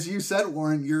get, and as you said,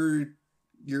 Warren,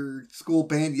 your school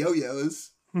banned yo-yos.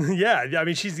 Yeah, I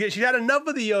mean she's had enough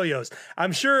of the yo-yos.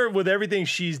 I'm sure with everything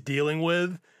she's dealing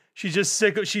with, she's just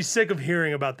sick of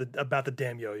hearing about the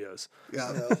damn yo-yos.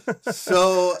 Yeah.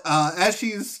 So as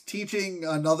she's teaching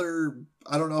another,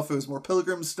 I don't know if it was more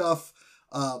Pilgrim stuff,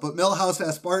 but Milhouse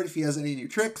asks Bart if he has any new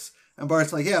tricks, and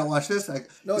Bart's like, yeah, watch this.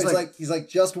 He's like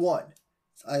just one.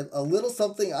 A little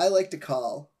something I like to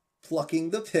call plucking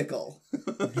the pickle.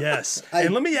 Yes.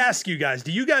 And let me ask you guys,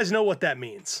 do you guys know what that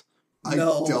means? I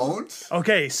don't.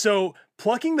 Okay, so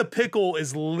plucking the pickle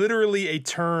is literally a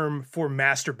term for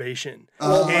masturbation.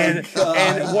 And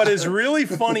what is really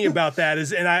funny about that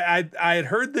is, and I had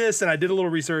heard this and I did a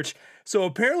little research. So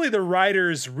apparently the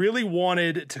writers really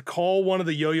wanted to call one of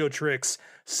the yo-yo tricks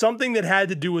something that had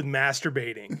to do with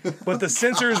masturbating. But the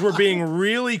censors were being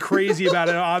really crazy about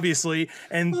it, obviously,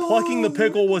 and plucking the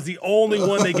pickle was the only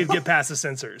one they could get past the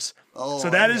censors. So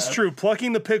that is true.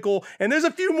 Plucking the pickle, and there's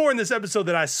a few more in this episode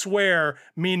that I swear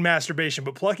mean masturbation,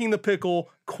 but plucking the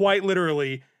pickle quite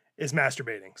literally is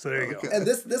masturbating. So there you go. And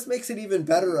this makes it even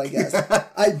better, I guess.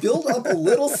 I build up a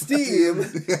little steam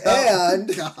and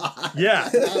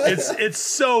it's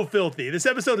so filthy. This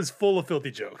episode is full of filthy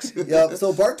jokes. Yep.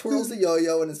 So Bart twirls the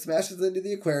yo-yo and it smashes into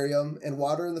the aquarium, and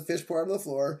water and the fish pour on the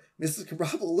floor. Mrs.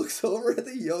 Krabappel looks over at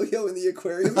the yo-yo in the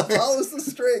aquarium and follows the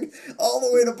string all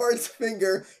the way to Bart's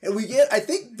finger, and we get, I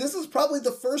think this is probably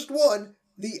the first one,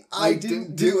 the I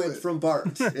didn't do it from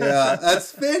Bart. Yeah,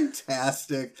 that's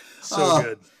fantastic. So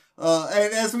good.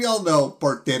 And as we all know,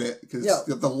 Bart did it because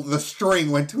the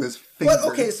string went to his finger.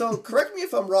 But okay, so correct me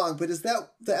if I'm wrong, but is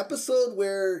that the episode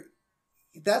where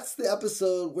that's the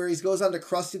episode where he goes on to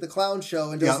Krusty the Clown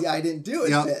show and does the I didn't do it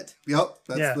bit? Yep,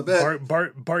 that's the bit.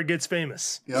 Bart gets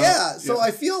famous. Yep. So I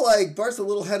feel like Bart's a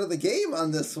little ahead of the game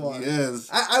on this one. He is.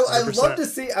 I would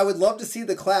love to see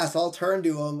the class all turn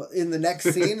to him in the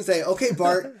next scene and say, "Okay,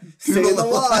 Bart, say the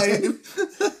line."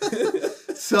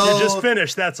 So you're just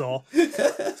finished, that's all.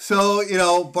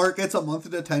 So, Bart gets a month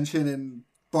of detention, and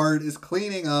Bart is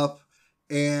cleaning up,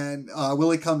 and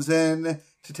Willie comes in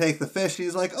to take the fish.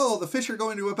 He's like, oh, the fish are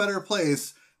going to a better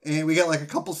place. And we get like a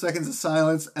couple seconds of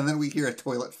silence, and then we hear a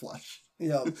toilet flush.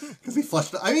 Yeah. Because he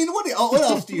flushed it. I mean, what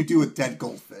else do you do with dead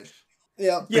goldfish?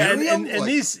 Yeah. Yeah, and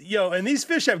these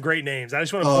fish have great names. I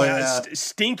just want to point out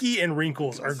Stinky and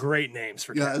Wrinkles are great names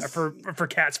for cats, for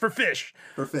cats, for fish.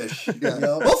 For fish. Yeah.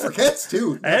 Well, for cats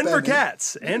too. And for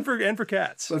cats. And for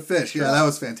cats. But fish, that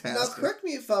was fantastic. Now correct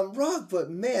me if I'm wrong,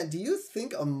 but man, do you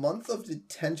think a month of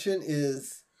detention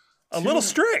is A little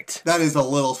strict. That is a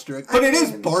little strict. But it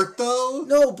is Bart, though.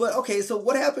 No, but okay, so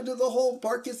what happened to the whole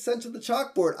Bart gets sent to the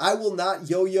chalkboard? I will not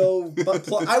yo-yo,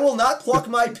 I will not pluck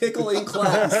my pickle in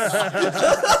class.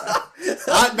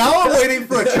 Now I'm waiting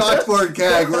for a chalkboard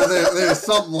gag where there's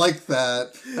something like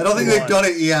that. I don't think they've done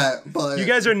it yet, but... You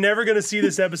guys are never going to see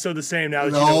this episode the same now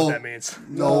that you know what that means.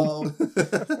 No.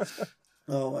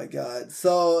 Oh my God.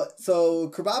 So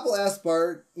Krabappel asked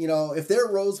Bart, if their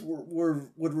roles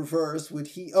would reverse, would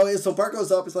he... Oh, so Bart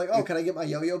goes up, he's like, oh, can I get my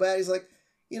yo-yo back? He's like,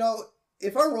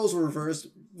 if our roles were reversed,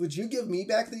 would you give me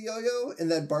back the yo-yo? And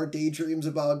then Bart daydreams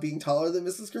about being taller than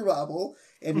Mrs. Krabappel,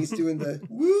 and he's doing the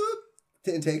whoop,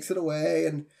 and takes it away,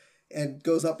 and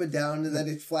goes up and down, and then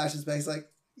it flashes back. He's like,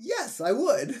 yes, I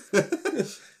would.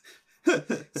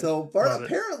 So Bart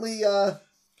apparently...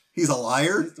 He's a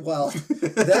liar? Well,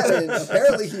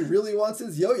 apparently he really wants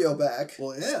his yo-yo back.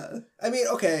 Well, yeah. I mean,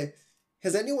 okay.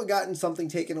 Has anyone gotten something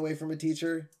taken away from a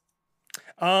teacher?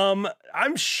 I'm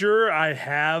sure I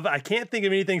have. I can't think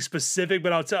of anything specific,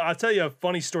 but I'll tell you a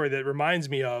funny story that reminds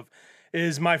me of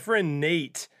is my friend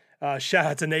Nate. Shout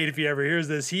out to Nate if he ever hears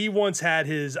this. He once had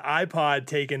his iPod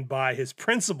taken by his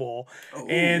principal,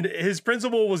 and his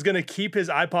principal was going to keep his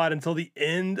iPod until the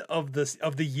end of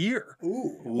the year,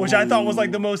 which I thought was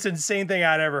like the most insane thing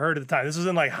I'd ever heard at the time. This was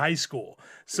in like high school.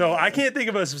 So I can't think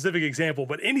of a specific example,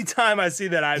 but anytime I see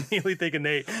that, I immediately think of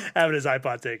Nate having his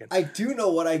iPod taken. I do know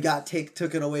what I got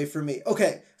taken away from me.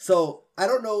 Okay, so I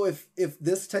don't know if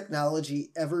this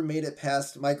technology ever made it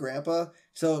past my grandpa.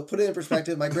 So put it in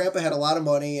perspective, my grandpa had a lot of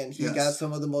money and he got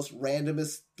some of the most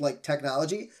randomest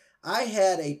technology. I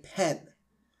had a pen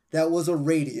that was a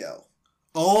radio.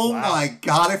 Oh my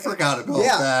God, I forgot about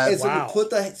that. And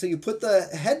so you put the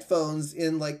headphones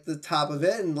in the top of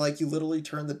it, and you literally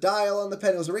turn the dial on the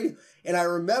pen. It was a radio. And I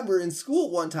remember in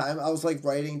school one time I was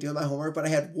writing, doing my homework, but I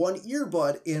had one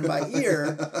earbud in my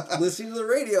ear listening to the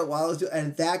radio while I was doing,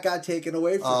 and that got taken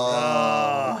away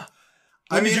from me.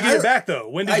 When did you get it back, though?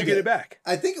 When did you get it back?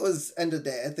 I think it was end of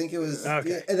day. I think it was...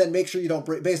 Okay. And then make sure you don't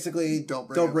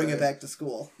bring it back to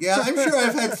school. Yeah, I'm sure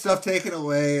I've had stuff taken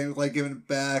away and given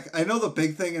back. I know the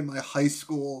big thing in my high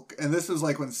school, and this was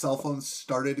when cell phones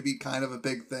started to be kind of a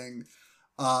big thing.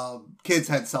 Kids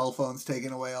had cell phones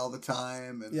taken away all the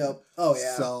time. And yep. Oh,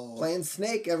 yeah. So, playing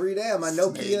Snake every day on my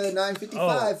Nokia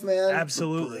 955, man.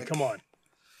 Absolutely. Come on.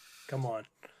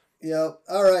 Yep.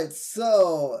 All right.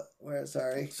 So,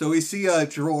 So we see a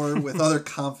drawer with other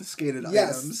confiscated items.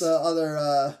 Yes, the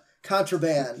other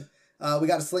contraband. We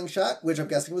got a slingshot, which I'm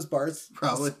guessing was Bart's.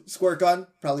 Probably. Squirt gun,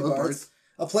 probably Bart's.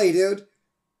 A play dude.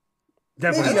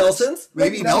 Definitely Maybe Nelson's.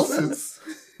 Maybe Nelson's.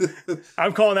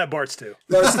 I'm calling that Bart's too.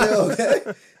 Bart's too, okay.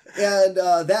 And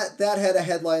that had a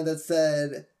headline that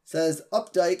says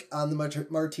Updike on the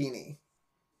martini.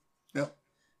 Yep.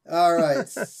 All right.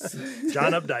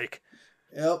 John Updike.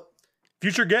 Yep.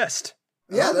 Future guest.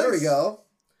 Yeah, there we go.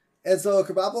 And so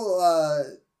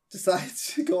Krabappel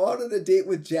decides to go out on a date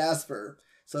with Jasper.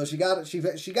 So she got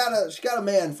a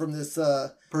man from this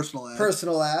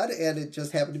personal ad, and it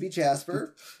just happened to be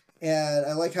Jasper. And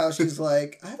I like how she's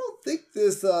like, I don't think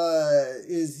this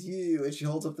is you. And she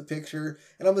holds up the picture.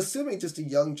 And I'm assuming just a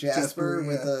young Jasper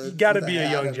with a... You gotta be a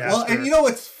young Jasper. Well, and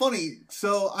it's funny.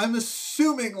 So I'm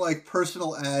assuming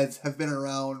personal ads have been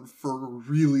around for a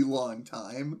really long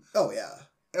time. Oh, yeah.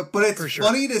 But it's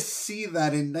funny to see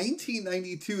that in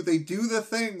 1992, they do the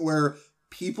thing where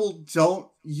people don't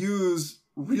use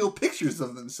real pictures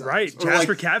of themselves. Right.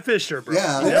 Jasper catfished her, bro.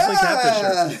 Yeah.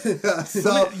 Definitely catfished her.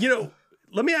 So,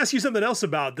 let me ask you something else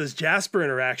about this Jasper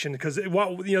interaction, because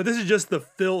this is just the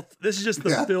filth. This is just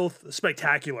the filth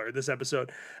spectacular. This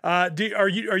episode. Are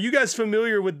you guys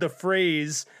familiar with the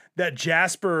phrase that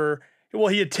Jasper? Well,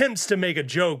 he attempts to make a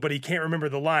joke, but he can't remember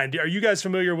the line. Are you guys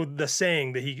familiar with the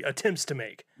saying that he attempts to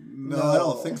make? No, I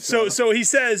don't think so. So he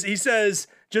says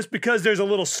just because there's a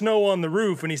little snow on the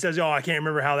roof, and he says, "Oh, I can't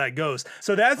remember how that goes."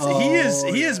 So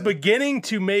he is beginning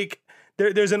to make.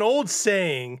 There's an old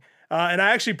saying. And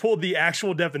I actually pulled the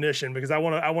actual definition because I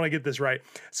want to get this right.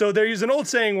 So there's an old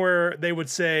saying where they would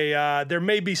say there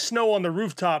may be snow on the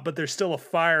rooftop, but there's still a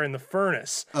fire in the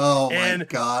furnace. Oh my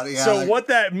God! Yeah. So what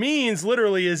that means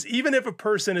literally is even if a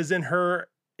person is in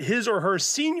his or her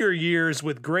senior years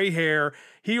with gray hair,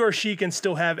 he or she can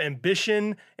still have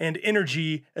ambition and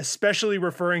energy, especially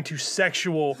referring to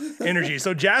sexual energy.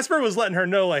 So Jasper was letting her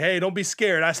know, hey, don't be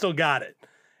scared. I still got it.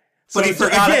 But he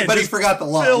forgot it. But he forgot the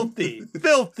line. Filthy.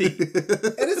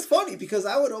 And it's funny because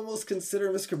I would almost consider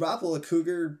Miss Krabappel a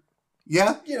cougar.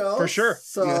 Yeah. For sure.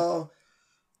 So,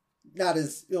 not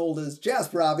as old as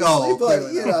Jasper, obviously,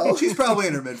 but, She's probably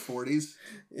in her mid-40s.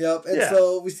 Yep. And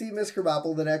so we see Miss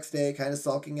Krabappel the next day kind of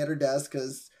sulking at her desk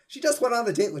because she just went on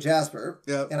a date with Jasper.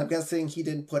 Yep. And I'm guessing he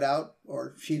didn't put out,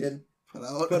 or she didn't Put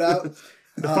out. put out.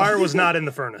 The fire was not in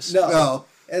the furnace. No.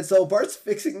 And so Bart's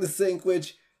fixing the sink,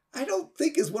 which I don't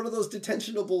think is one of those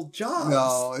detentionable jobs.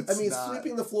 No, it's not.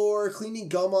 Sweeping the floor, cleaning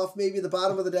gum off maybe the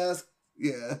bottom of the desk.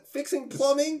 Yeah. Fixing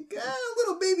plumbing,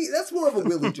 little baby, that's more of a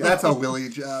Willie job. That's a Willie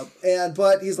job.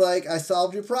 But he's like, I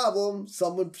solved your problem.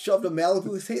 Someone shoved a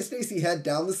Malibu Stacy head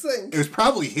down the sink. It was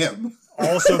probably him.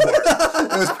 Also Bart.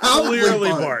 It was probably Clearly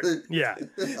Bart. Yeah.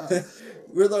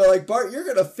 We're like, Bart, you're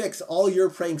gonna fix all your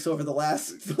pranks over the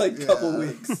last couple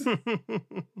weeks.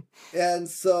 And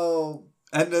so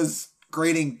Edna's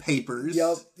grading papers.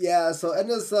 Yep. Yeah. So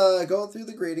Edna's going through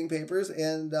the grading papers,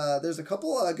 and there's a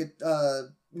couple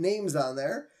names on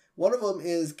there. One of them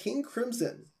is King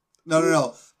Crimson.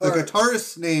 No. The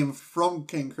guitarist's name from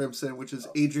King Crimson, which is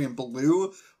Adrian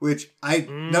Belew, which I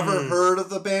never heard of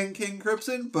the band King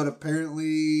Crimson, but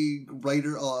apparently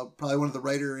probably one of the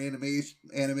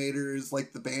animators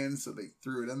liked the band, so they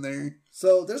threw it in there.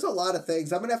 So there's a lot of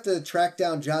things. I'm gonna have to track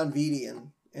down John Vitti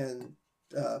and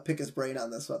pick his brain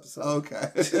on this episode. Okay.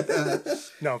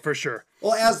 No, for sure.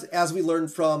 Well, as we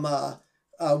learned from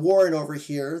Warren over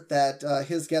here, that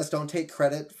his guests don't take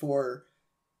credit for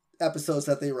episodes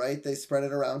that they write. They spread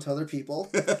it around to other people.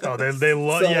 Oh, they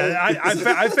love. So, yeah,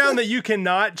 I found that you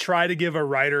cannot try to give a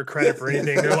writer credit for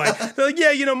anything. They're like,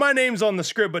 yeah, my name's on the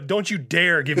script, but don't you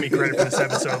dare give me credit for this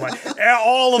episode. Like,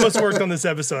 all of us worked on this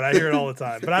episode. I hear it all the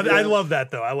time. But I love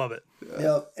that though. I love it.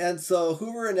 Yeah. And so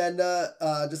Hoover and Edna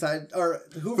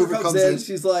Hoover comes in.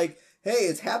 She's like, hey,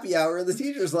 it's happy hour in the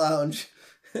teacher's lounge.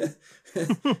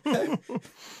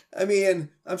 I mean,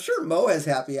 I'm sure Mo has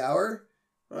happy hour.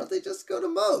 Why don't they just go to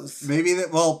Mo's? Maybe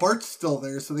Bart's still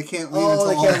there, so they can't leave until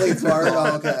they can't leave Bart.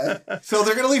 Oh, okay. So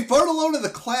they're going to leave Bart alone in the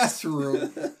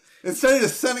classroom instead of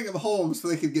just sending him home so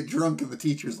they could get drunk in the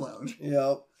teacher's lounge.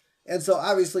 Yep. And so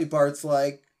obviously Bart's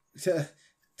like,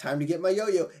 time to get my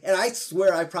yo-yo. And I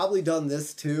swear I've probably done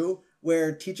this too,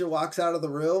 where teacher walks out of the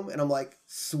room and I'm like,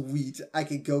 sweet, I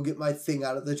could go get my thing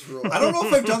out of the drawer. I don't know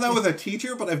if I've done that with a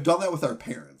teacher, but I've done that with our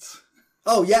parents.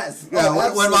 Oh, yes. Yeah,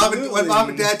 when mom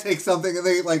and dad take something and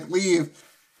they leave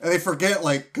and they forget,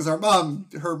 because our mom,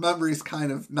 her memory's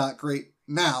kind of not great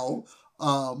now,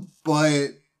 but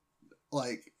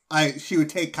she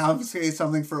would confiscate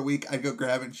something for a week, I'd go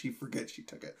grab it and she'd forget she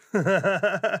took it.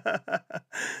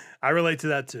 I relate to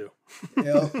that too.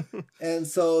 And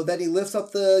so then he lifts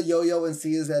up the yo-yo and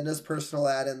sees Edna's personal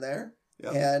ad in there.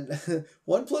 Yep. And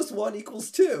 1 + 1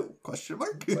 = 2? Question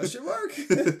mark?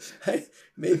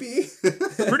 Maybe.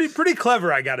 Pretty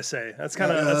clever, I gotta say. That's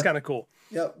kind of cool.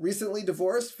 Yep. Recently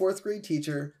divorced 4th grade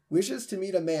teacher wishes to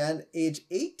meet a man age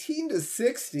 18 to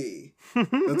 60.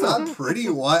 That's not pretty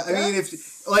wild. I mean,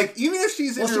 even if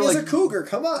she's in her she's a cougar.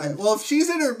 Come on. Well, if she's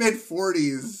in her mid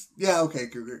 40s, yeah, okay,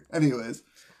 cougar. Anyways,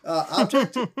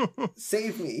 object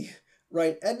save me.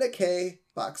 Write Edna K,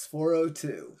 box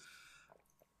 402.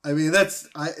 I mean,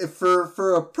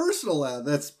 for a personal ad,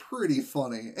 that's pretty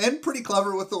funny and pretty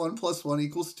clever with the 1 +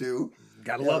 1 = 2.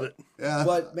 Gotta love it. Yeah.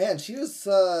 But man, she was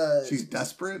she's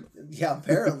desperate. Yeah,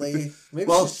 apparently.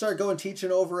 Maybe she'll start going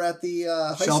teaching over at the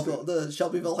high school, the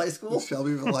Shelbyville High School.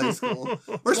 Shelbyville High School.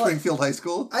 Or Springfield High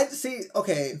School. I see.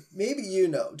 Okay, maybe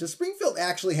does Springfield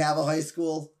actually have a high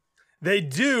school? They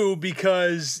do,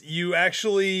 because you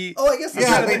actually... Oh, I guess...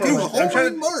 Yeah, they do.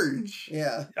 Holy Marge.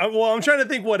 Yeah. I'm trying to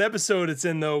think what episode it's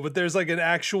in, though, but there's an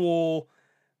actual...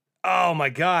 Oh, my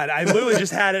God. I literally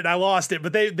just had it and I lost it.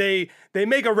 But they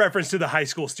make a reference to the high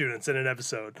school students in an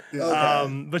episode. Yeah.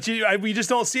 Okay. But we just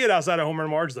don't see it outside of Homer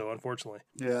and Marge, though, unfortunately.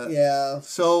 Yeah. Yeah.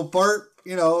 So Bart,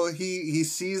 he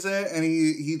sees it and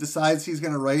he decides he's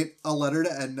going to write a letter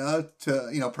to Edna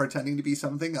to, pretending to be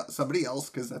somebody else,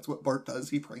 because that's what Bart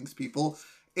does. He pranks people.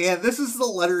 And this is the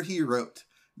letter he wrote.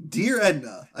 Dear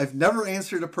Edna, I've never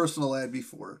answered a personal ad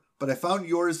before, but I found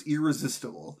yours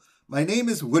irresistible. My name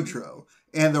is Woodrow.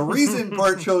 And the reason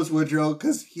Bart chose Woodrow,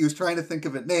 because he was trying to think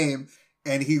of a name,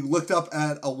 and he looked up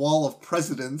at a wall of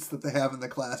presidents that they have in the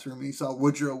classroom, and he saw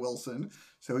Woodrow Wilson.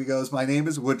 So he goes, my name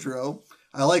is Woodrow.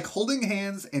 I like holding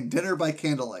hands and dinner by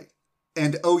candlelight.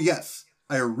 And oh yes,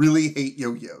 I really hate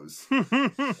yo-yos.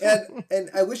 and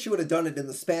I wish you would have done it in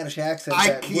the Spanish accent.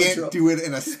 I can't do it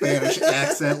in a Spanish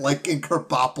accent like in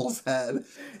Kerbopple's head.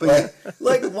 But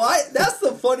why? That's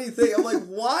the funny thing. I'm like,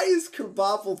 why is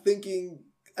Kerbopple thinking...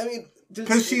 I mean...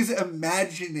 Because she's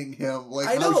imagining him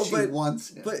how she wants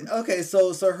him. But okay,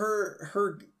 so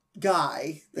her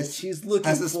guy that she's looking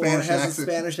has a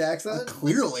Spanish accent.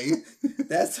 Clearly,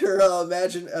 that's her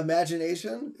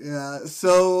imagination. Yeah.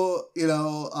 So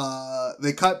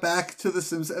they cut back to The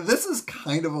Simpsons. This is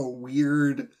kind of a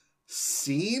weird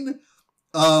scene.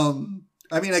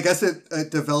 I mean, I guess it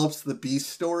develops the Beast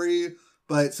story.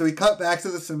 But so we cut back to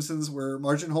The Simpsons where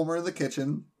Marge and Homer are in the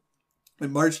kitchen.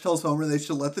 And Marge tells Homer they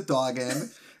should let the dog in.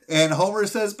 And Homer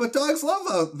says, but dogs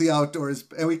love the outdoors.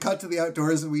 And we cut to the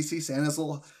outdoors and we see Santa's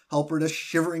little helper just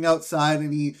shivering outside.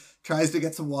 And he tries to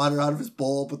get some water out of his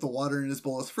bowl, but the water in his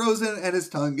bowl is frozen and his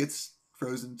tongue gets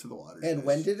frozen to the water. And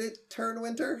when did it turn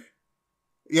winter?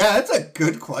 Yeah, that's a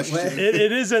good question.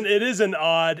 It is an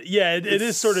odd, yeah, it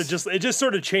is sort of just, it just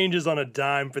sort of changes on a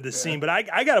dime for the scene. But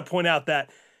I got to point out that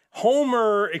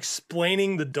Homer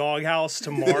explaining the doghouse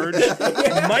to Marge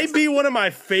might be one of my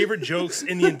favorite jokes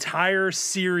in the entire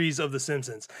series of The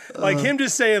Simpsons. Like him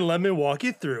just saying, "Let me walk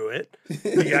you through it.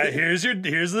 Here's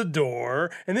the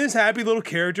door, and this happy little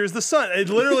character is the sun." It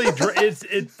literally,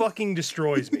 it fucking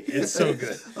destroys me. It's so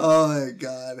good. Oh my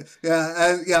god,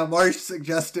 yeah. Marge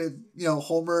suggested,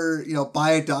 Homer,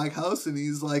 buy a doghouse, and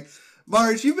he's like,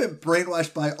 "Marge, you've been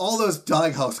brainwashed by all those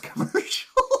doghouse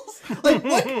commercials." Like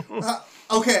what?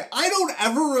 Okay, I don't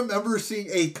ever remember seeing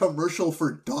a commercial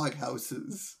for dog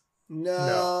houses.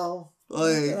 No.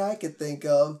 Like, that I could think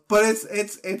of. But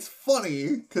it's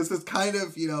funny because it's kind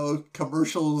of,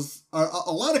 commercials are,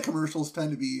 a lot of commercials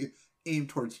tend to be aimed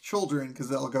towards children because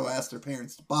they'll go ask their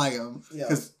parents to buy them.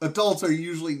 Because adults are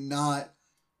usually not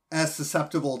as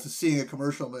susceptible to seeing a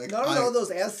commercial. Like, no, those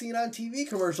as seen on TV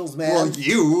commercials, man. Well,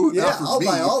 yeah, I'll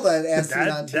buy all that as seen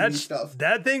on TV stuff.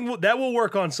 That will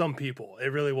work on some people. It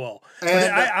really will. And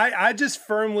I just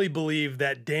firmly believe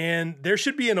that Dan, there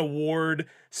should be an award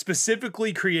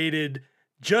specifically created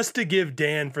just to give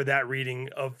Dan for that reading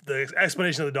of the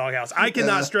explanation of the doghouse. I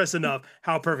cannot stress enough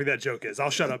how perfect that joke is. I'll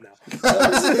shut up now.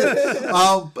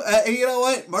 You know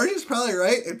what? Marty's probably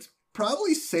right. It's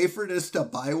probably safer just to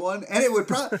buy one, and it would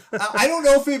probably I don't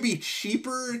know if it'd be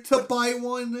cheaper to buy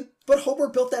one, but Homer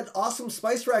built that awesome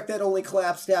spice rack that only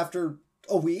collapsed after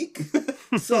a week.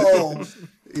 So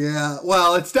yeah,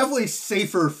 well, it's definitely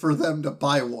safer for them to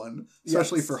buy one,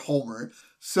 especially for Homer.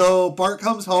 So Bart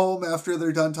comes home after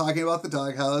they're done talking about the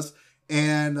doghouse,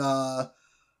 and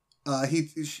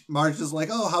Marge is like,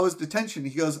 "Oh, how was detention?"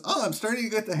 He goes, "Oh, I'm starting to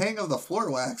get the hang of the floor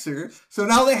waxer." So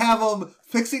now they have him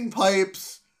fixing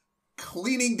pipes,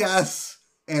 cleaning desks,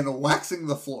 and waxing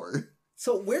the floor.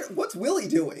 So what's Willie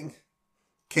doing?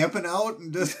 Camping out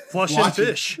and just flushing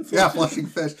fish. Yeah, flushing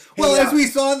fish. Well, as we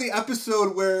saw in the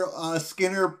episode where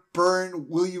Skinner burned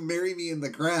 "Will You Marry Me" in the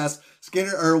grass,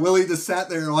 Willie just sat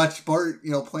there and watched Bart,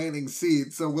 planting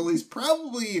seeds. So Willie's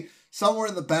probably somewhere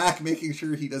in the back making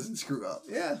sure he doesn't screw up.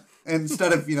 Yeah.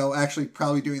 Instead of, actually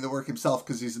probably doing the work himself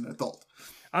because he's an adult.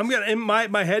 My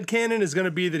headcanon is gonna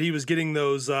be that he was getting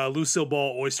those Lucille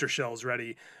Ball oyster shells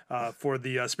ready for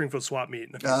the Springfield swap meet.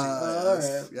 In a few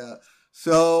right. Yeah.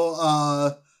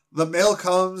 So the mail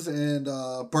comes and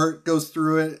Bart goes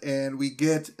through it, and we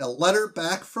get a letter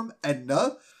back from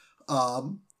Edna.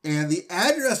 And the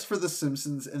address for The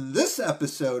Simpsons in this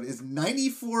episode is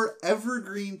 94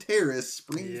 Evergreen Terrace,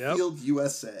 Springfield,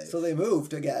 USA. So they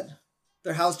moved again.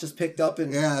 Their house just picked up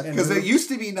and because it used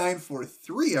to be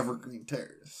 943 Evergreen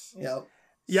Terrace. Yep.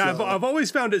 Yeah, so. I've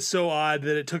always found it so odd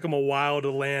that it took them a while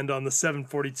to land on the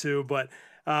 742, but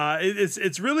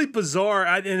it's really bizarre.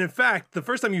 And in fact, the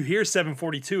first time you hear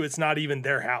 742, it's not even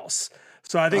their house.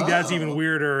 So I think that's even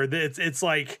weirder. It's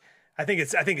like I think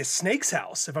it's Snake's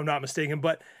house, if I'm not mistaken.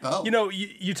 But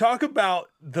you talk about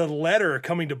the letter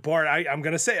coming to Bart. I'm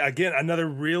gonna say again another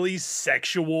really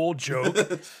sexual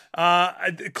joke.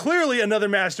 Clearly another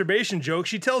masturbation joke.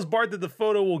 She tells Bart that the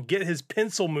photo will get his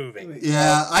pencil moving.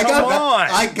 Yeah, I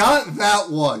got that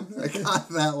one.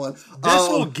 This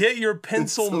will get your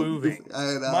pencil moving.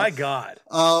 I know. My God.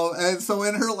 And so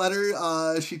in her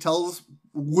letter, she tells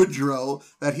Woodrow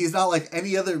that he's not like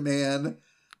any other man.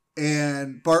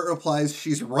 And Bart replies,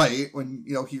 "She's right," when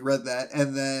he read that,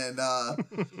 and then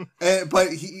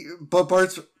but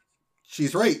Bart's,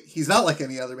 "She's right. He's not like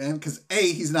any other man because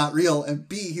A, he's not real, and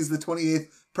B, he's the 28th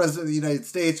president of the United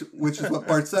States," which is what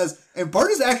Bart says, and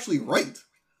Bart is actually right.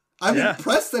 I'm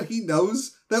impressed that he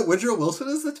knows that Woodrow Wilson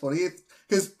is the 28th.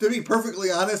 Because to be perfectly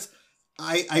honest,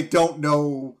 I don't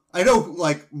know. I know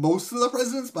like most of the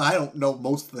presidents, but I don't know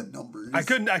most of the numbers. I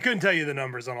couldn't tell you the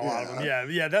numbers on a lot of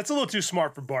them. Yeah, that's a little too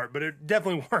smart for Bart, but it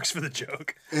definitely works for the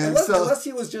joke. Unless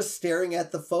he was just staring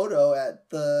at the photo at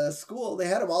the school, they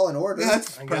had them all in order. Yeah,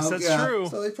 I guess that's true.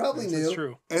 So they probably knew. That's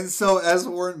true. And so, as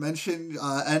Warren mentioned,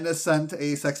 Edna sent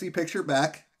a sexy picture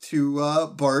back to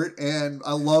Bart, and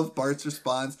I love Bart's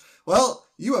response. "Well,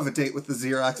 you have a date with the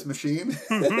Xerox machine.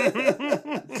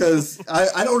 Because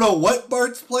I don't know what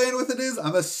Bart's plan with it is.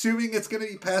 I'm assuming it's going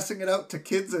to be passing it out to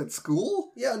kids at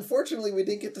school. Yeah, unfortunately, we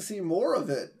didn't get to see more of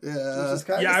it. Yeah. Which is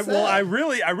kind Yeah, of sad. well, I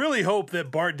really hope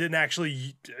that Bart didn't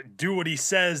actually do what he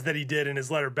says that he did in his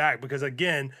letter back, because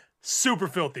again, super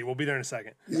filthy. We'll be there in a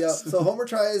second. Yeah, so Homer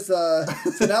tries, so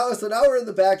now we're in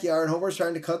the backyard. Homer's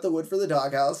trying to cut the wood for the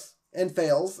doghouse and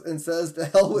fails and says, "To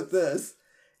hell with this."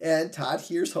 And Todd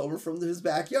hears Homer from his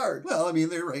backyard. Well, I mean,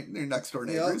 they're next door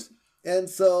neighbors. Yep. And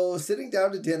so, sitting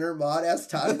down to dinner, Maude asks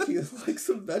Todd if he would like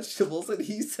some vegetables, and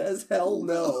he says, "Hell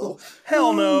no."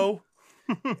 Hell no.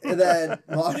 And then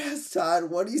Maude asks Todd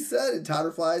what he said, and Todd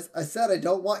replies, "I said I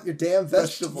don't want your damn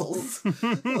vegetables."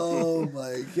 Oh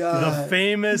my god. The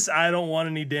famous "I don't want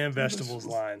any damn vegetables"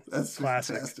 line. That's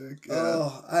classic. fantastic. Yeah.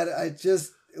 Oh, I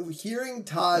just, hearing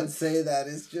Todd say that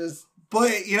is just... But,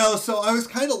 so I was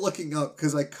kind of looking up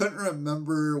because I couldn't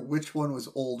remember which one was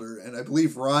older, and I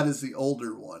believe Rod is the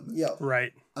older one. Yep.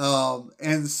 Right.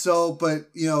 And so,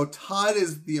 but, Todd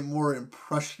is the more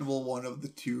impressionable one of the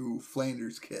two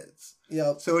Flanders kids.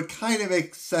 Yep. So it kind of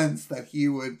makes sense that he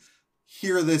would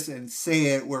hear this and say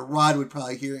it, where Rod would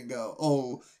probably hear it and go,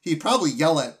 oh, he'd probably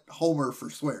yell at Homer for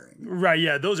swearing. Right,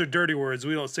 yeah, those are dirty words.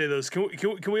 We don't say those.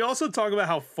 Can we also talk about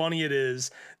how funny it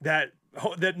is that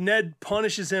Ned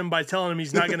punishes him by telling him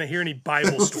he's not going to hear any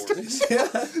Bible stories? Yeah,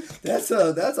 that's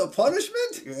a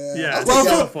punishment? Yeah.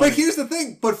 Well, but here's the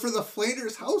thing. But for the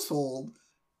Flanders household,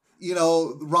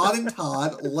 Rod and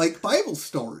Todd like Bible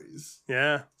stories.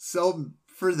 Yeah. So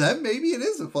for them, maybe it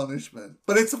is a punishment.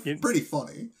 But it's pretty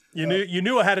funny. You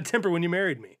knew I had a temper when you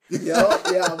married me.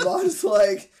 Yeah. Mom's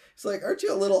like, it's like, aren't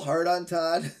you a little hard on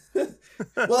Todd?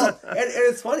 Well, and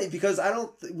it's funny because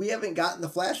we haven't gotten the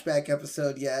flashback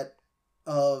episode yet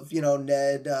of,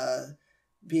 Ned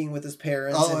being with his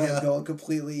parents and him going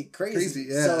completely crazy.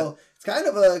 Yeah. So it's kind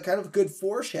of a good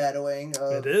foreshadowing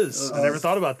of... It is. I never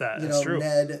thought about that. It's true.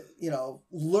 Ned,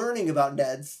 learning about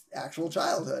Ned's actual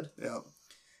childhood. Yeah.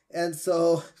 And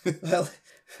so,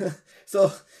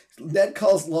 so Ned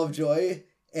calls Lovejoy,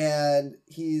 and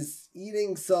he's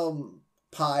eating some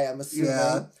pie, I'm assuming.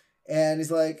 Yeah. And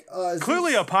he's like,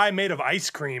 clearly a pie made of ice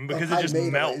cream because it just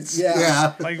melts.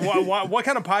 Yeah. Like, what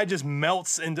kind of pie just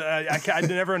melts into... I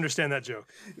never understand that joke.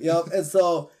 Yep. And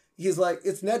so he's like,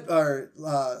 it's Ned, or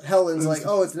Helen's like,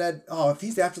 oh, it's Ned. Oh, if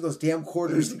he's after those damn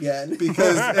quarters again.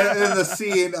 Because in the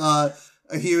scene,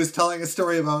 he was telling a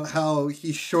story about how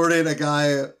he shorted a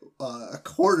guy a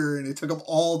quarter, and it took him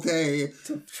all day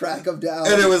to track him down.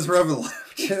 And it was revelation.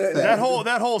 that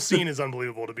whole scene is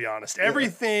unbelievable, to be honest.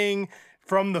 Everything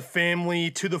from the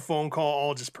family to the phone call,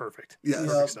 all just perfect. Yeah,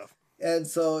 perfect stuff. And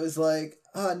so it's like,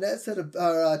 Todd said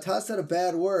a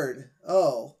bad word.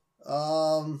 Oh,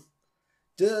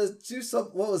 do some.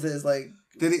 What was this like?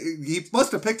 Did he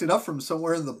must have picked it up from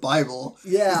somewhere in the Bible.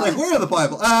 Yeah. He's like, where in the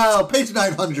Bible? Oh, page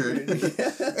 900.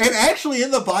 And actually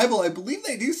in the Bible, I believe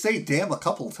they do say damn a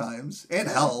couple times. And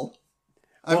hell.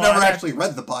 I've never actually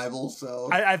read the Bible, so...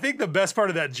 I think the best part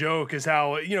of that joke is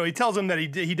how, he tells him that he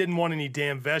didn't want any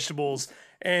damn vegetables.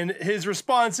 And his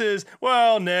response is,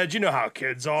 well, Ned, you know how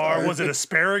kids are. Was it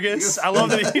asparagus? I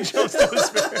love that he chose to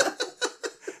asparagus.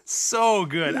 So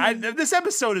good. This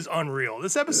episode is unreal.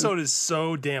 This episode is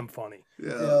so damn funny.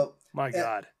 Yeah. My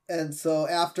God. And so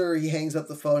after he hangs up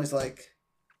the phone, he's like,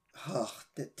 oh,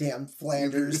 that damn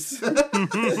Flanders. So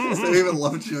even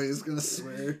Lovejoy is going to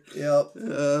swear. Yep.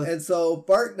 And so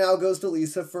Bart now goes to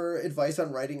Lisa for advice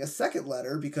on writing a second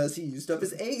letter because he used up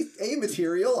his A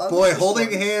material. Boy,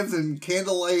 holding hands and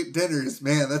candlelight dinners,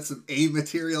 man, that's some A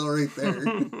material right there.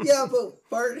 Yeah, but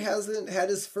Bart hasn't had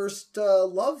his first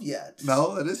love yet.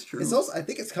 No, that is true. It's also, I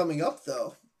think it's coming up,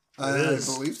 though. I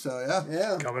believe so, yeah.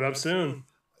 Yeah. Coming up soon.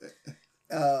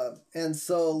 And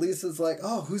so Lisa's like,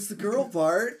 oh, who's the girl,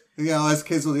 Bart? As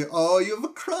kids will do, oh, you have a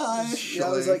crush. Yeah, I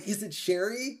was like, is it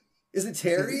Sherry? Is it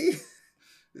Terry?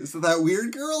 Is it that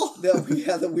weird girl?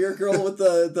 The weird girl with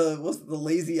the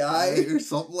lazy eye? Or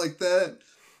something like that.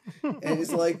 And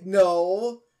he's like,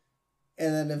 no.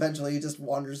 And then eventually he just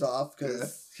wanders off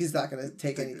because he's not going to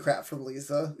take any crap from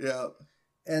Lisa. Yeah.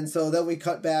 And so then we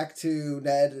cut back to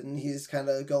Ned, and he's kind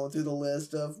of going through the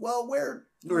list of, well, where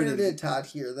did Todd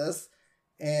hear this?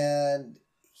 And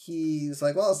he's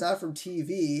like, well, it's not from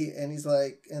TV. And he's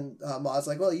like, and Maud's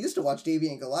like, well, he used to watch Davey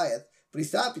and Goliath, but he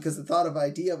stopped because the thought of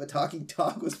idea of a talking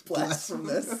dog was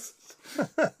blasphemous.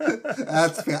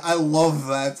 I love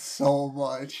that so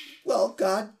much. Well,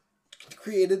 God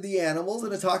created the animals,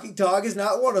 and a talking dog is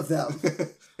not one of them.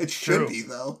 It should be,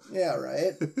 though. Yeah,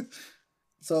 right.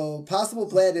 So, possible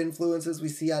bland influences we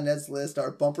see on Ned's list are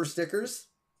bumper stickers.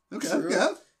 Okay, true,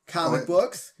 yeah. Comic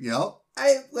books. Yep.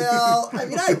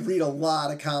 I read a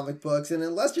lot of comic books, and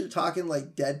unless you're talking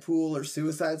like Deadpool or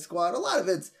Suicide Squad, a lot of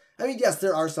it's, yes,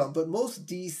 there are some, but most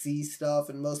DC stuff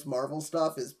and most Marvel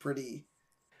stuff is pretty...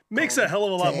 Makes a hell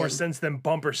of a lot more sense than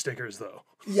bumper stickers, though.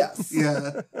 Yes.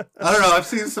 Yeah. I don't know. I've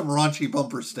seen some raunchy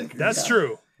bumper stickers. That's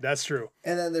true. That's true.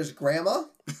 And then there's Grandma.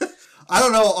 I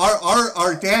don't know.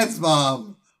 Our dad's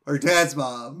mom. Our dad's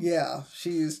mom. Yeah, she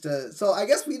used to. So I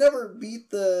guess we never meet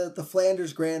the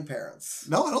Flanders grandparents.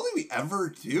 No, I don't think we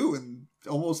ever do in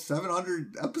almost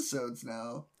 700 episodes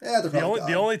now. Yeah,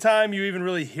 the only time you even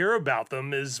really hear about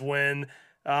them is when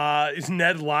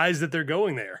Ned lies that they're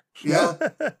going there. Yeah.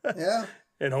 Yeah.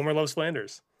 And Homer loves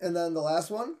Flanders. And then the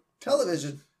last one,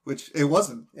 television. Which it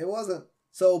wasn't. It wasn't.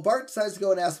 So Bart decides to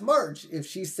go and ask Marge if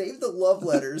she saved the love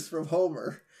letters from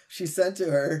Homer she sent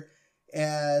to her.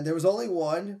 And there was only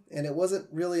one, and it wasn't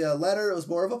really a letter. It was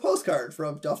more of a postcard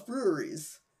from Duff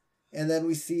Breweries. And then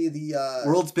we see the...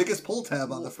 world's biggest pull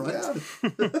tab on the front.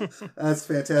 Yeah. That's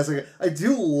fantastic. I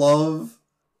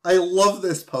love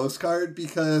this postcard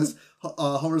because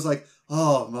Homer's like,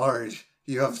 oh, Marge,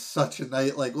 you have such a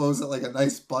nice, like, what was it, like a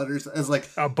nice butt or something? It's like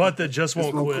a butt that just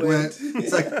won't quit.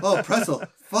 It's like, oh, pretzel,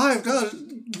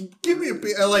 $5. Give me a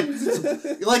beer.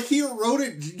 Like he wrote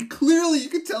it, clearly you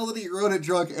could tell that he wrote it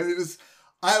drunk. And it is,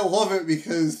 I love it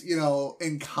because,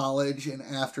 in college and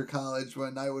after college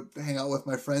when I would hang out with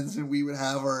my friends and we would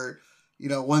have our,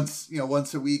 once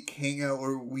a week hangout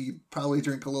where we probably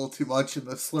drink a little too much and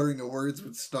the slurring of words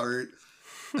would start.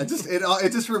 It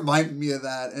just reminded me of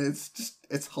that, and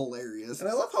it's hilarious. And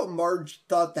I love how Marge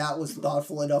thought that was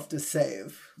thoughtful enough to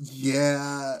save.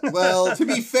 Yeah. Well, to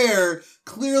be fair,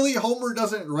 clearly Homer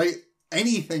doesn't write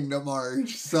anything to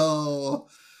Marge, so...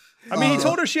 he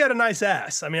told her she had a nice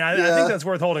ass. I think that's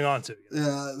worth holding on to.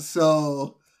 Yeah,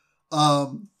 so...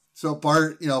 So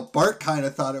Bart kind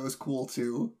of thought it was cool,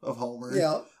 too, of Homer.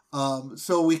 Yeah.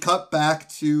 So we cut back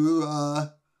to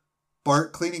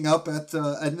Bart cleaning up at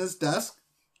Edna's desk.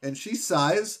 And she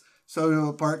sighs.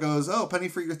 So Bart goes, "Oh, penny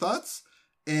for your thoughts."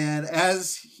 And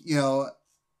as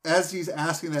he's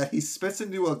asking that, he spits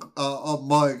into a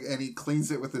mug and he cleans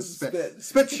it with his spit.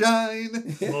 Spit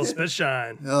shine. A little spit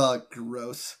shine. Oh,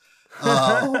 gross.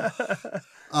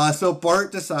 So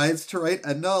Bart decides to write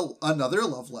Edna another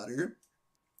love letter.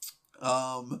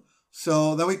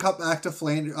 So then we cut back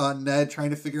to Ned trying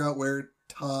to figure out where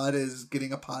Todd is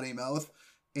getting a potty mouth.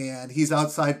 And he's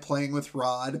outside playing with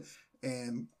Rod.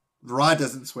 And Rod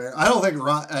doesn't swear. I don't think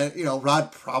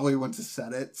Rod probably wouldn't have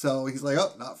said it. So he's like,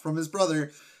 oh, not from his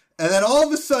brother. And then all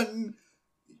of a sudden,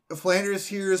 Flanders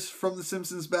hears from the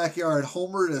Simpsons' backyard,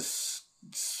 Homer is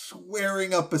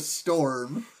swearing up a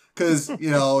storm. Because,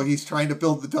 he's trying to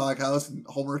build the doghouse and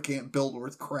Homer can't build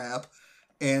worth crap.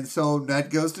 And so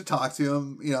Ned goes to talk to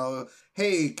him,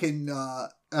 hey, can,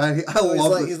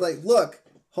 He's like, look.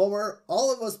 Homer,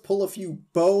 all of us pull a few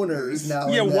boners now.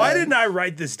 Yeah, why didn't I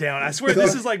write this down? I swear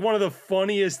this is like one of the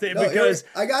funniest things because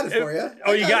I got it for you.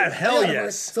 Oh, you got it. Hell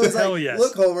yes. So it's like,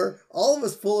 look, Homer, all of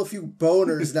us pull a few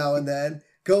boners now and then,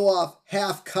 go off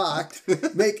half cocked,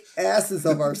 make asses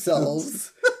of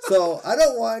ourselves. So I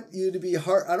don't want to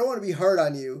be hard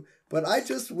on you, but I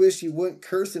just wish you wouldn't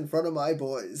curse in front of my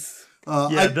boys.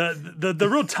 The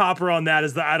real topper on that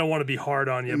is that I don't want to be hard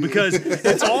on you because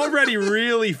it's already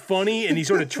really funny and he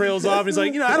sort of trails off and he's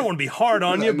like, I don't want to be hard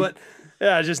on you, but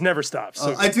yeah, it just never stops.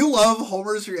 So I do love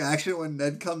Homer's reaction when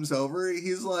Ned comes over.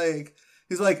 He's like,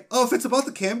 oh, if it's about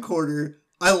the camcorder,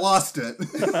 I lost it.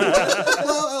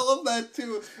 I love that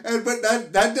too. But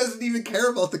Ned doesn't even care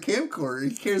about the camcorder.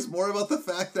 He cares more about the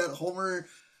fact that Homer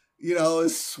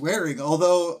is swearing.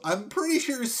 Although I'm pretty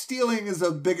sure stealing is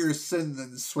a bigger sin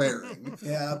than swearing.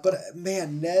 Yeah, but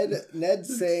man, Ned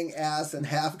saying ass and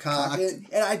half cocked,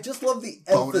 and I just love the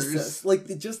emphasis,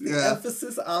 the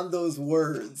emphasis on those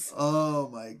words. Oh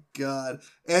my god!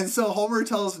 And so Homer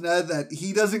tells Ned that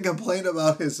he doesn't complain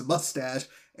about his mustache,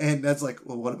 and Ned's like,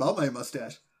 "Well, what about my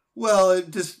mustache?" Well, it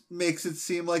just makes it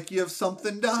seem like you have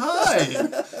something to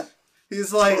hide.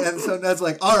 He's like, and so Ned's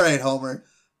like, "All right, Homer.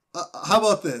 How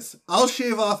about this? I'll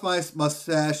shave off my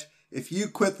mustache if you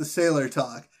quit the sailor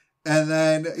talk." And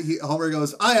then Homer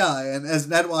goes, aye, aye. And as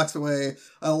Ned walks away,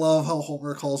 I love how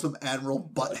Homer calls him Admiral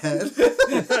Butthead.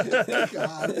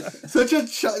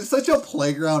 God, such a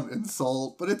playground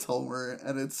insult, but it's Homer,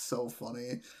 and it's so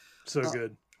funny. So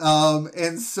good.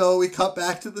 And so we cut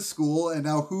back to the school, and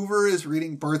now Hoover is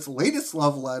reading Bart's latest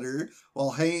love letter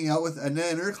while hanging out with Edna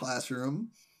in her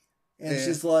classroom. And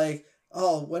she's like,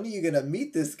 oh, when are you going to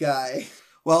meet this guy?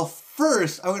 Well,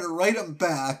 first, I'm going to write him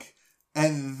back,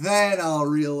 and then I'll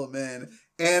reel him in.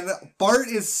 And Bart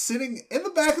is sitting in the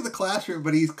back of the classroom,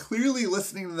 but he's clearly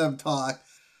listening to them talk.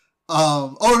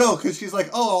 Oh no, because she's like,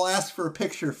 oh, I'll ask for a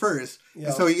picture first. Yep.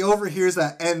 And so he overhears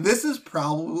that. And this is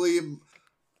probably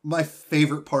my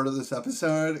favorite part of this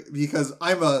episode because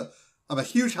I'm a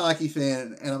huge hockey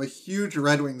fan and I'm a huge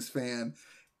Red Wings fan.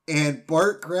 And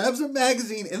Bart grabs a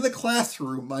magazine in the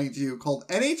classroom, mind you, called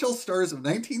NHL Stars of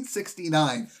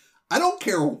 1969. I don't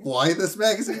care why this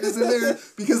magazine is in there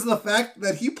because of the fact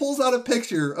that he pulls out a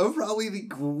picture of probably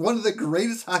one of the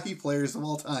greatest hockey players of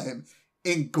all time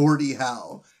in Gordie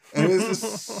Howe. And it is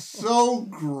just so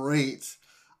great.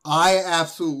 I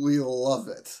absolutely love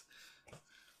it.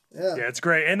 Yeah, it's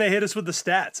great. And they hit us with the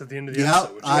stats at the end of the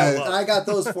episode. Which I got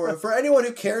those for it. For anyone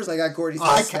who cares, I got Gordie's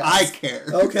stats. I care.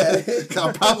 Okay.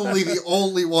 I'm probably the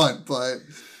only one, but...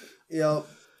 Yep.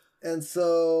 And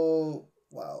so,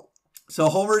 wow. So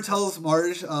Homer tells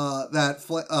Marge that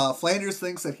Flanders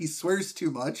thinks that he swears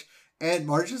too much, and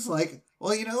Marge is like,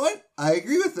 well, you know what? I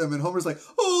agree with him. And Homer's like,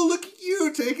 oh, look at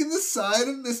you taking the side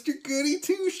of Mr. Goody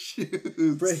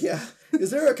Two-Shoes. Yeah.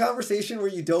 Is there a conversation where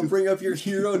you don't bring up your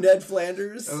hero, Ned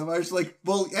Flanders? And Marge's like,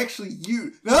 well, actually,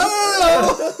 you...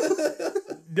 No!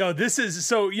 No, this is...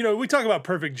 So, we talk about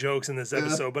perfect jokes in this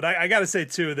episode, but I got to say,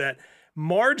 too, that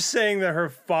Marge saying that her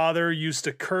father used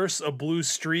to curse a blue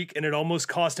streak and it almost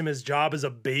cost him his job as a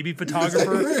baby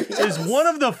photographer is one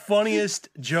of the funniest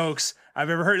jokes I've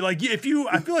ever heard. Like, I feel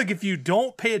like if you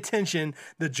don't pay attention,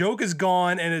 the joke is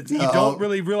gone and you don't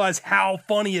really realize how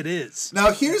funny it is.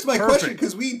 Now, here's my question,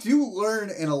 because we do learn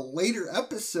in a later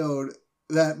episode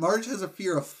that Marge has a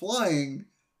fear of flying,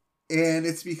 and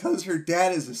it's because her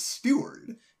dad is a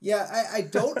steward. Yeah, I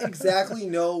don't exactly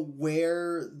know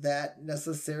where that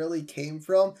necessarily came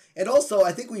from. And also,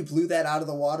 I think we blew that out of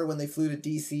the water when they flew to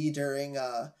D.C. during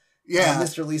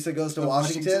Mr. Lisa Goes to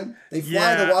Washington. They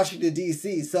fly to Washington,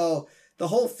 D.C., so the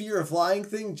whole fear of flying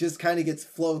thing just kind of gets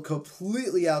flown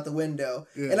completely out the window.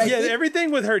 Yeah. And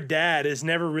everything with her dad is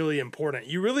never really important.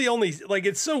 You really only, like,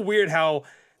 it's so weird how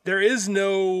there is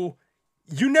no...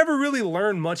 You never really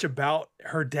learn much about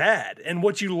her dad. And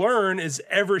what you learn is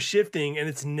ever shifting and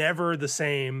it's never the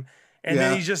same. And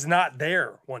then he's just not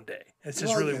there one day. It's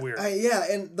just really weird.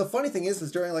 And the funny thing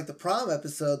is during like the prom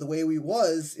episode, the way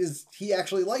is he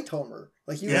actually liked Homer.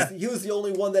 Like he was the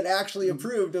only one that actually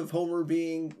approved of Homer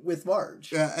being with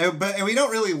Marge. Yeah, and we don't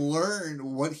really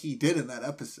learn what he did in that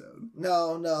episode.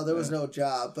 No, there was no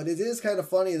job. But it is kind of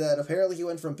funny that apparently he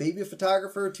went from baby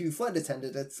photographer to flight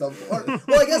attendant at some point.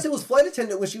 Well, I guess it was flight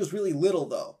attendant when she was really little,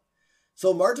 though.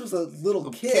 So Marge was a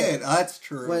little kid. That's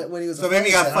true. When he was maybe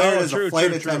he got fired as a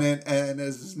flight attendant, and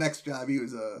as his next job, he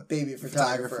was a baby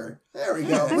photographer. There we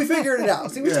go. We figured it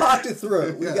out. See, we talked it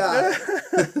through. We got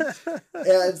it.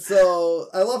 And so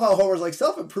I love how Homer's like,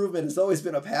 self-improvement has always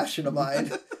been a passion of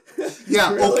mine.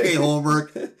 Yeah, really. Okay, Homer.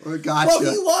 Gotcha. Well,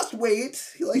 he lost weight.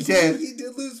 He did. He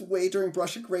did lose weight during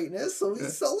Brush of Greatness, so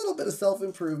it's a little bit of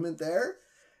self-improvement there.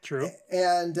 True.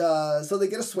 And so they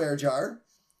get a swear jar.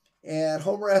 And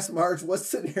Homer asks Marge what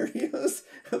scenarios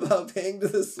about paying to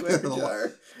the swear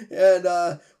jar.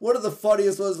 And one of the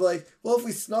funniest was like, well, if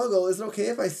we snuggle, is it okay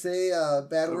if I say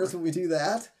bad words when we do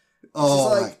that?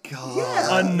 Oh, my God.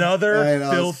 Yeah. Another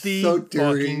filthy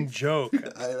fucking joke.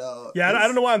 I know. Yeah, I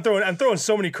don't know why I'm throwing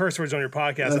so many curse words on your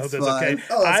podcast. I hope that's fine. okay.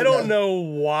 I don't know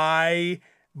why,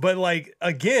 but like,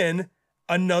 again...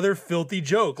 Another filthy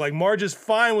joke. Like, Marge is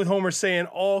fine with Homer saying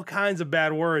all kinds of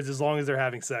bad words as long as they're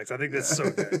having sex. I think that's so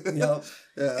good. Yep.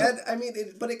 Yeah. And I mean,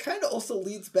 but it kind of also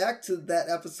leads back to that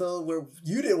episode where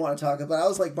you didn't want to talk about. I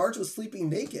was like, Marge was sleeping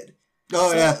naked.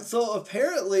 Oh, yeah. So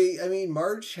apparently, I mean,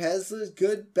 Marge has a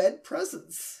good bed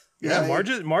presence. Yeah,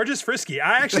 right? Marge is frisky.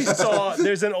 I actually saw,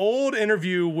 there's an old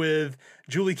interview with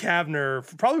Julie Kavner,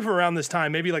 probably from around this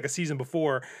time, maybe like a season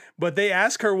before, but they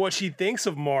ask her what she thinks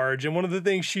of Marge, and one of the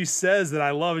things she says that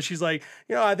I love is she's like,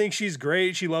 I think she's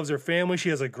great. She loves her family. She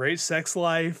has a great sex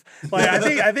life. Like,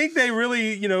 I think they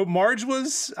really, Marge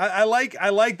was, I like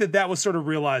that was sort of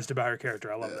realized about her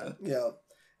character. I love that. Yeah.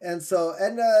 And so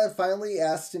Edna finally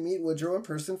asked to meet Woodrow in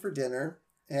person for dinner.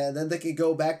 And then they could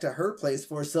go back to her place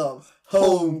for some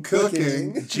home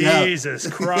cooking. Jesus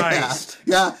Christ.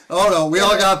 Yeah. Oh, no. We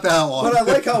all got that one. But I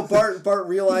like how Bart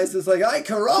realizes, like, ay,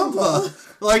 caramba.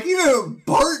 Like, even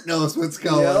Bart knows what's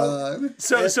going on.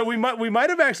 So we might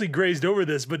have actually grazed over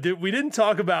this, but we didn't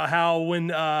talk about how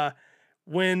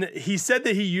when he said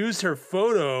that he used her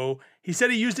photo, he said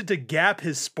he used it to gap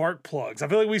his spark plugs. I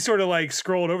feel like we sort of, like,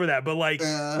 scrolled over that. But, like,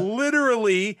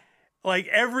 literally... Like,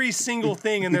 every single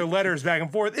thing in their letters back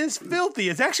and forth is filthy.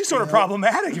 It's actually sort of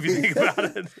problematic if you think about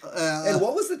it. And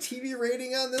what was the TV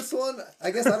rating on this one?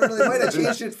 I guess, I don't know, they might have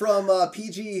changed it from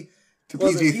PG to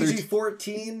Was it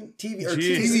PG-13. PG-14 TV or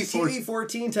Jeez.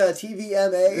 TV-14 to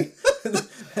TVMA?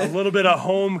 A little bit of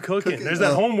home cooking. There's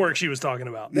that homework she was talking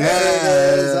about.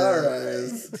 Yes, all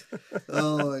right.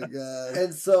 Oh my god.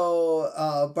 And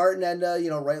so Bart and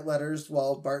Edna, write letters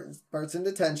while Bart's in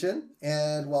detention.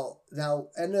 And now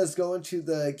Edna's going to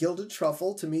the Gilded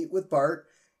Truffle to meet with Bart.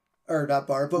 Or not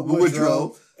Bart, but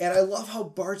Woodrow. And I love how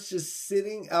Bart's just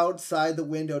sitting outside the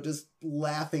window just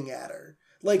laughing at her.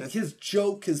 Like his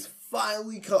joke has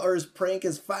finally or his prank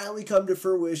has finally come to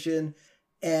fruition.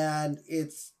 And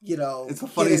it's, it's the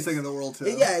funniest thing in the world, too.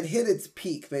 Yeah, it hit its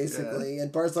peak, basically. Yeah.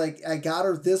 And Bart's like, I got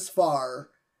her this far,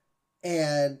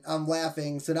 and I'm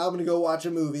laughing, so now I'm going to go watch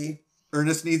a movie.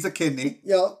 Ernest needs a kidney.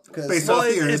 Yep. Based off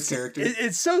the Ernest character.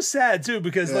 It's so sad, too,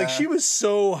 because she was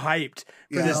so hyped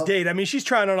for this date. I mean, she's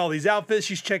trying on all these outfits.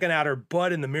 She's checking out her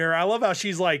butt in the mirror. I love how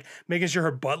she's like making sure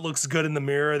her butt looks good in the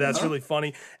mirror. That's really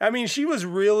funny. I mean, she was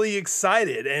really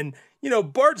excited. And,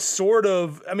 Bart sort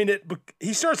of,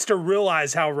 he starts to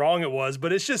realize how wrong it was,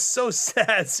 but it's just so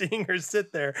sad seeing her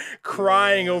sit there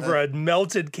crying over a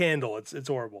melted candle. It's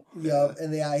horrible. Yep.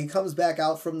 And he comes back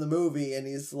out from the movie and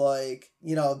he's like,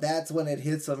 that's when it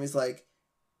hits him. He's like,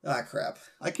 ah, crap.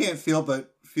 I can't help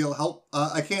but feel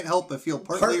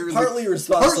partly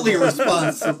responsible. Partly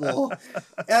responsible.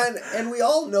 and we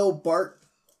all know Bart,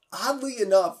 oddly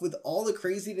enough, with all the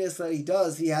craziness that he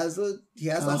does, he has a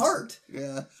heart.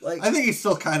 Yeah. Like, I think he's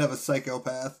still kind of a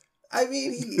psychopath. I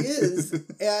mean, he is.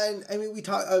 And we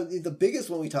talked, the biggest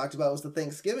one we talked about was the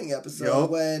Thanksgiving episode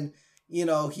when,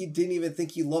 he didn't even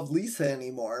think he loved Lisa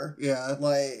anymore. Yeah.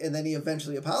 And then he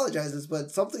eventually apologizes. But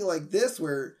something like this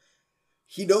where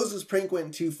he knows his prank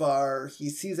went too far. He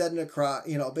sees Edna cry,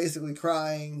 basically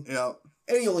crying. Yeah.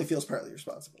 And he only feels partly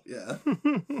responsible. Yeah.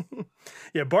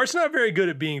 Yeah, Bart's not very good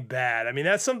at being bad. I mean,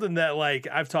 that's something that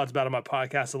I've talked about on my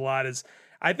podcast a lot is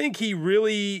I think he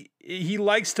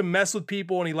likes to mess with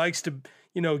people and he likes to,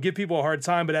 give people a hard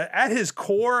time. But at his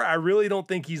core, I really don't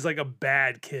think he's like a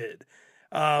bad kid.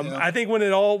 I think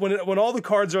when all the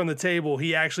cards are on the table,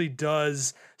 he actually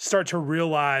does start to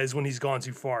realize when he's gone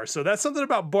too far. So that's something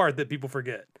about Bart that people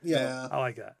forget. Yeah. I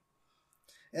like that.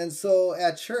 And so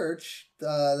at church,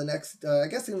 the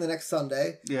next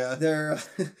Sunday, they're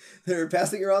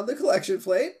passing around the collection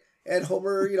plate, and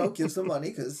Homer, gives them money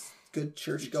because good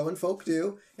church-going folk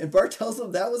do. And Bart tells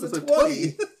him that was a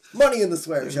 20. Money in the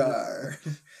swear jar.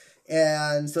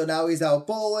 And so now he's out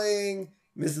bowling,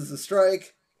 misses a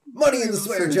strike. Money in the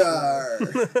swear jar.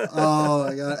 Oh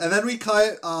my god! And then we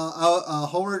cut.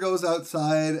 Homer goes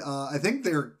outside. I think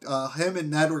they're him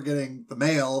and Ned were getting the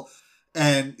mail.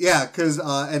 And because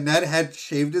and Ned had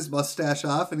shaved his mustache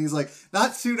off, and he's like,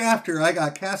 "Not soon after, I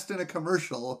got cast in a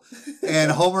commercial."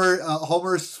 And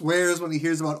Homer swears when he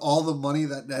hears about all the money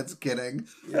that Ned's getting,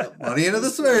 money into the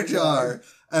swear jar.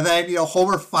 And then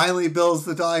Homer finally builds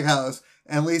the doghouse,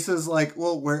 and Lisa's like,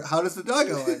 "Well, how does the dog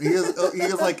go in?" He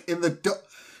goes like in the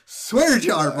swear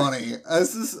jar money.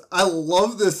 I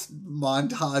love this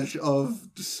montage of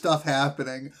stuff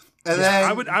happening. And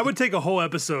then I would take a whole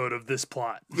episode of this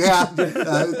plot. Yeah,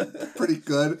 pretty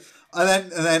good.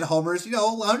 And then Homer's,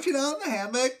 lounging out in the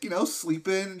hammock,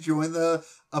 sleeping, enjoying the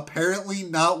apparently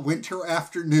not winter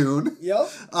afternoon. Yep.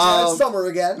 It's summer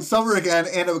again.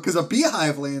 And because a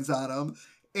beehive lands on him.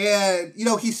 And,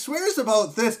 he swears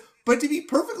about this. But to be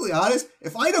perfectly honest,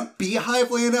 if I had a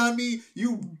beehive land on me,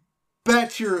 you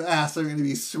bet your ass I'm going to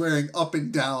be swearing up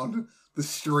and down the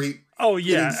street. Oh,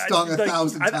 yeah. Stung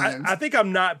 1,000 times. I think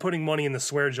I'm not putting money in the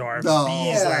swear jar. No.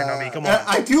 Bees land on me. Come on.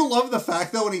 I do love the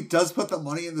fact, though, when he does put the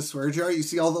money in the swear jar, you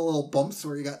see all the little bumps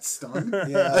where he got stung.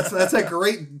 Yeah.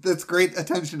 That's great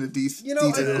attention to detail.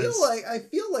 I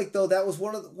feel like though that was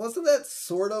wasn't that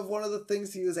sort of one of the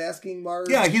things he was asking Marge?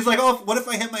 Yeah, he's like, oh, what if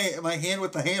I hit my hand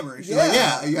with the hammer? She's like,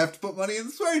 yeah, you have to put money in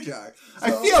the swear jar.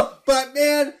 But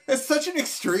man, it's such an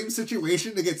extreme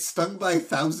situation to get stung by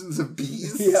thousands of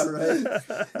bees. Yeah, right.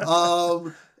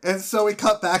 And so we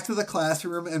cut back to the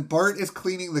classroom, and Bart is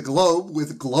cleaning the globe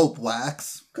with globe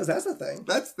wax. Because that's a thing.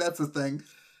 That's a thing.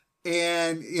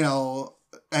 And,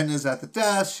 Edna's at the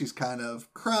desk. She's kind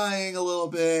of crying a little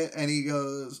bit. And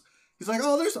he's like,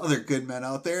 oh, there's other good men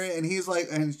out there. And she's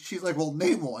like, well,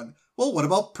 name one. Well, what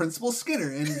about Principal Skinner?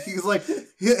 And he's like,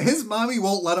 his mommy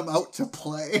won't let him out to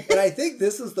play. And I think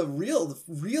this is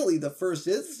really the first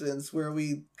instance where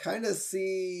we kind of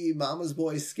see Mama's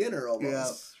boy Skinner almost.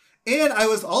 Yeah. And I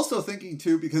was also thinking,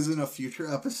 too, because in a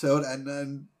future episode, Edna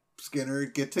and Skinner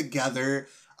get together.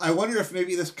 I wonder if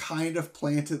maybe this kind of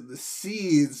planted the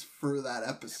seeds for that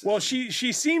episode. Well, she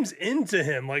seems into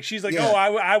him. Like, she's like,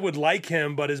 I would like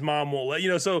him, but his mom won't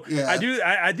let, so I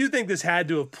do think this had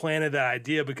to have planted that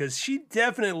idea because she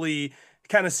definitely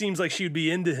kind of seems like she would be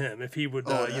into him if he would,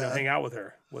 hang out with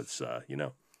her.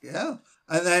 Yeah.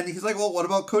 And then he's like, well, what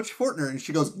about Coach Fortner? And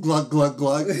she goes, glug, glug,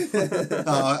 glug.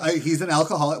 He's an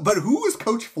alcoholic. But who is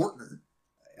Coach Fortner?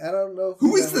 I don't know.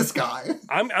 Who is this guy?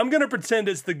 I'm going to pretend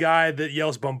it's the guy that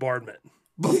yells bombardment.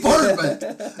 Bombardment.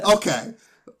 Okay.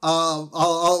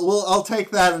 I'll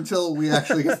take that until we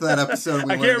actually get to that episode.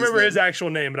 I can't remember his actual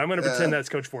name, but I'm going to pretend that's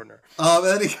Coach Fortner. And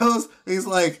then he's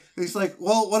like,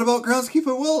 well, what about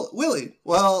groundskeeper Willie?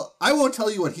 Well, I won't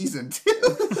tell you what he's into.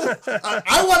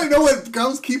 I want to know what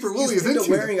groundskeeper Willie is into.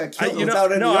 Wearing a kilt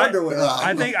without any underwear.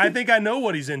 I think I know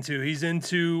what he's into. He's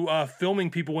into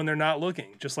filming people when they're not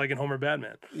looking, just like in Homer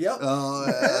Badman. Yep.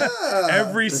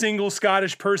 Every single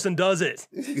Scottish person does it.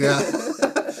 Yeah.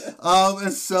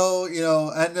 And so,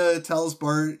 Edna tells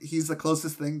Bart he's the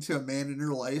closest thing to a man in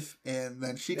her life, and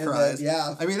then she cries.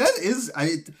 I mean,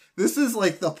 this is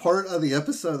like the part of the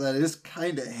episode that is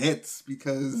kind of hits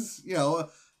because,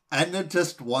 Edna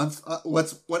just wants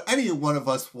what any one of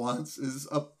us wants is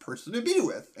a person to be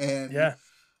with, and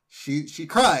she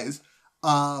cries.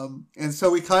 And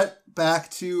so we cut back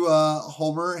to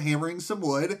Homer hammering some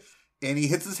wood, and he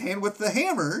hits his hand with the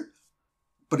hammer,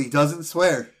 but he doesn't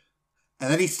swear. And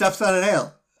then he steps on a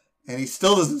nail, and he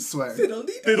still doesn't swear.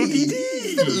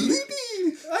 Fiddle-dee-dee.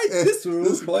 This will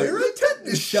require a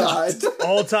tetanus shot.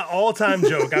 All-time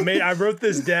joke. I wrote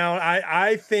this down.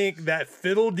 I think that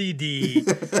fiddle-dee-dee.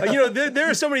 There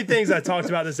are so many things I talked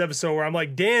about this episode where I'm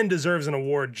like, Dan deserves an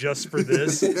award just for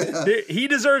this. He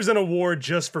deserves an award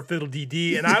just for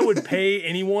fiddle-dee-dee, and I would pay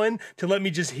anyone to let me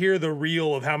just hear the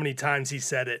reel of how many times he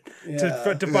said it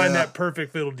to find that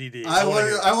perfect fiddle-dee-dee. I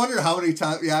wonder how many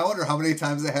times. Yeah, I wonder how many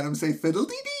times they had him say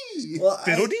fiddle-dee-dee. Well,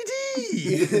 fiddle-dee-dee.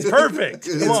 It's perfect.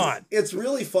 Come on. It's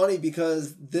really funny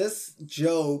because this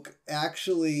joke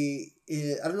actually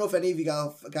I don't know if any of you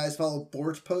guys follow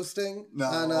Bort posting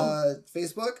on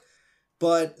Facebook,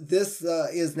 but this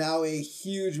is now a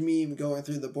huge meme going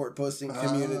through the Bort posting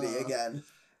community again.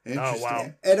 Interesting. Oh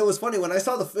wow! And it was funny when I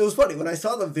saw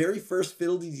the very first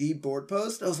Fiddle-Dee-Dee Bort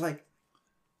post. I was like,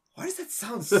 why does that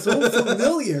sound so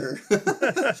familiar?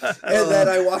 And then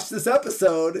I watched this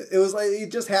episode. It was like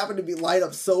it just happened to be lined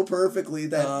up so perfectly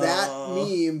that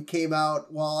meme came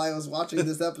out while I was watching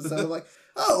this episode. I'm like,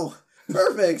 oh,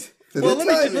 perfect. Well,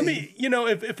 let me.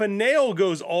 If a nail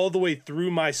goes all the way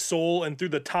through my soul and through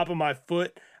the top of my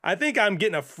foot, I think I'm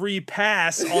getting a free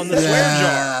pass on the swear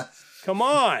jar. Come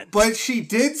on. But she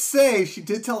did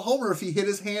tell Homer if he hit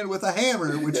his hand with a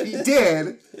hammer, which he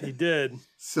did. He did.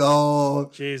 So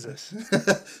Jesus.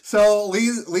 So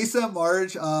Lisa and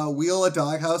Marge wheel a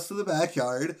doghouse to the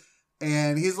backyard,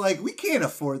 and he's like, "We can't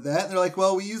afford that." And they're like,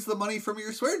 "Well, we use the money from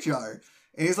your swear jar."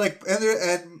 And he's like,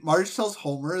 and Marge tells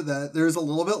Homer that there's a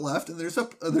little bit left, and there's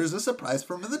a surprise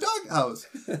for him in the doghouse.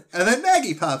 And then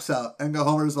Maggie pops out, and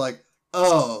Homer's like,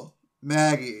 "Oh,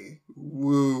 Maggie."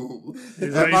 Woo.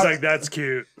 He's like, that's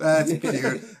cute. That's cute.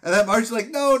 And then Marge's like,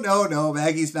 no,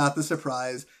 Maggie's not the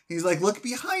surprise. He's like, look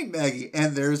behind Maggie,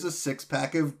 and there's a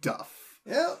 6-pack of Duff.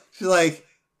 Yeah. She's like,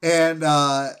 and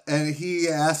he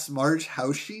asks Marge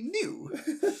how she knew.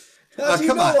 How do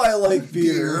you know I like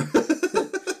beer?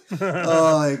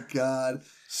 Oh my God.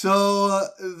 So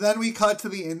then we cut to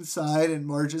the inside, and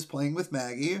Marge is playing with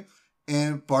Maggie,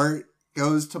 and Bart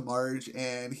goes to Marge,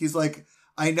 and he's like,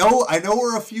 I know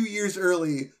we're a few years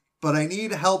early, but I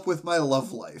need help with my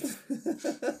love life.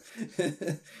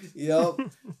 Yep.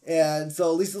 And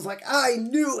so Lisa's like, I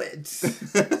knew it.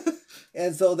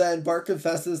 And so then Bart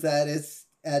confesses that it's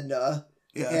Edna.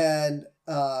 Yeah. And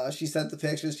she sent the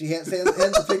picture. She hands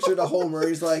the picture to Homer.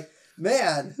 He's like,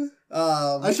 man,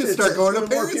 I should start going to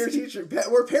parents'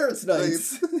 We're parents'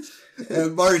 nights.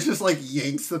 And Marge just like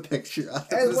yanks the picture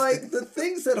out. And like the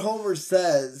things that Homer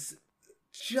says,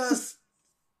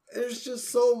 there's just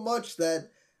so much that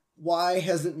why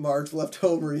hasn't Marge left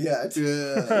Homer yet?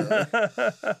 Yeah.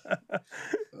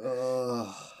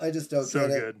 I just don't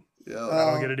get it. Good. Yeah.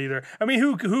 I don't get it either. I mean,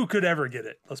 who could ever get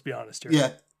it? Let's be honest here.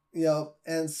 Yeah. Yep.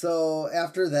 And so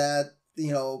after that,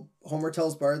 Homer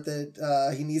tells Bart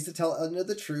that he needs to tell Edna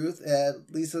the truth, and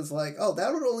Lisa's like, "Oh,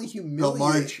 that would only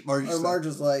humiliate." Marge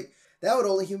was like, "That would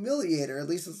only humiliate her."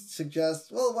 Lisa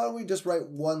suggests, "Well, why don't we just write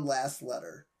one last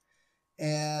letter?"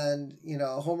 And,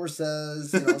 Homer says,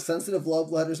 sensitive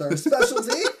love letters are a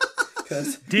specialty.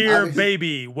 Dear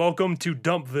baby, welcome to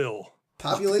Dumpville.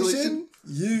 Population?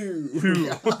 You.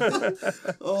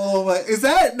 Oh, my. Is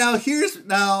that, now,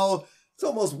 it's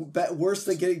almost worse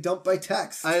than getting dumped by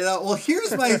text. I know. Well,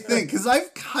 here's my thing, because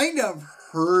I've kind of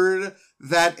heard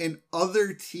that in other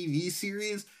TV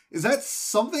series. Is that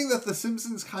something that The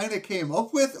Simpsons kind of came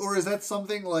up with, or is that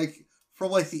something,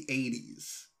 from, the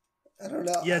 80s? I don't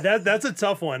know. Yeah, that's a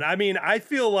tough one. I mean, I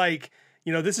feel like,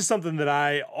 this is something that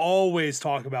I always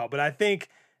talk about, but I think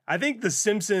The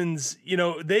Simpsons,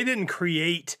 they didn't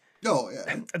create. No,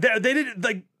 yeah. They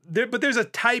didn't but there's a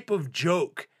type of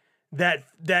joke that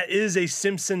is a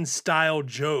Simpsons style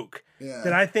joke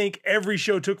that I think every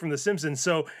show took from The Simpsons.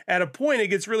 So at a point, it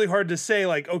gets really hard to say,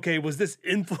 like, okay, was this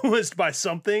influenced by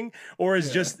something, or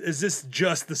is this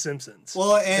just The Simpsons?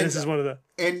 Well, and this is one of the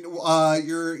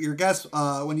your guest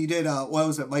when you did what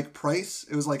was it, Mike Price?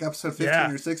 It was like episode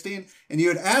 15 or 16, and you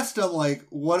had asked him like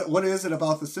what is it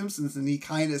about The Simpsons, and he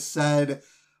kind of said,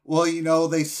 well,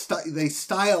 they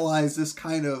stylize this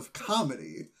kind of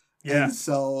comedy, and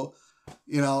so.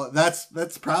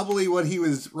 That's probably what he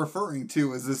was referring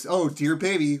to as this, oh, dear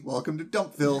baby, welcome to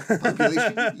Dumpville,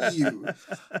 population U.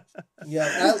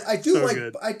 Yeah, I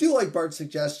do like Bart's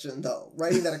suggestion, though,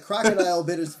 writing that a crocodile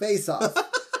bit his face off.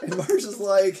 And Marge is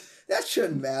like, that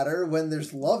shouldn't matter when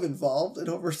there's love involved. And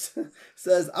Homer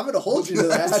says, I'm going to hold you to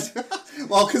that.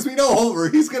 Well, because we know Homer,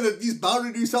 he's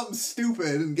bound to do something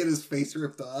stupid and get his face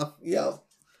ripped off. Yeah.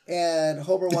 And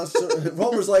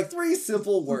Homer's like, 3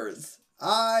 simple words.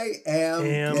 I am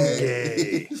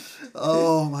gay.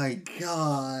 Oh my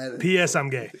God. P.S.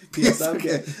 I'm gay. P.S. I'm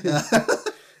gay.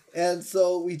 And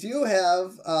so we do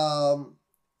have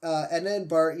Edna and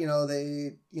Bart,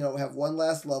 they have one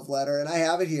last love letter, and I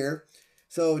have it here.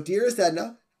 So, dearest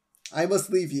Edna, I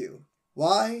must leave you.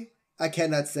 Why? I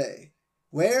cannot say.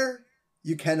 Where?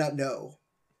 You cannot know.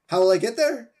 How will I get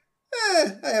there?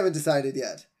 I haven't decided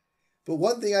yet. But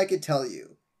one thing I can tell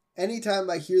you. Anytime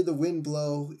I hear the wind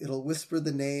blow, it'll whisper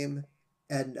the name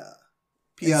Edna.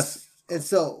 P.S. And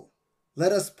so,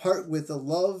 let us part with a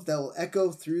love that will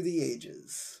echo through the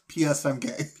ages. P.S. I'm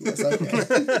gay. P.S. I'm gay.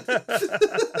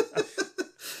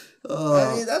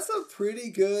 I mean, that's a pretty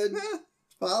good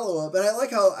follow-up. And I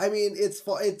like how,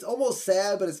 it's almost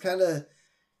sad, but it's kind of,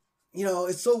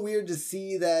 it's so weird to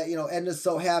see that, Edna's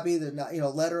so happy that, not,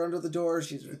 letter under the door.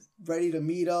 She's ready to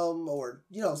meet him or,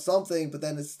 something, but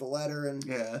then it's the letter. And,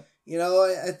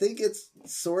 I think it's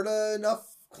sort of enough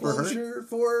closure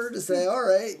for her to say, all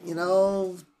right,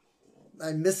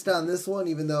 I missed on this one,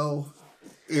 even though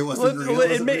it wasn't real.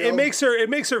 It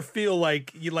makes her feel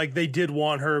like they did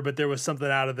want her, but there was something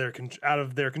out of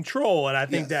their control. And I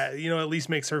think that, at least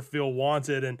makes her feel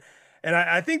wanted. And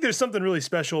I think there's something really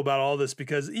special about all this,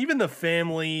 because even the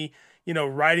family,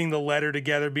 writing the letter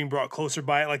together, being brought closer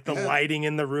by it, like the lighting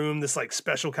in the room, this like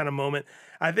special kind of moment.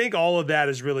 I think all of that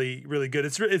is really, really good.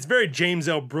 It's very James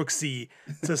L. Brooksy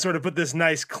to sort of put this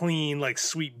nice, clean, like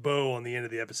sweet bow on the end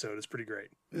of the episode. It's pretty great.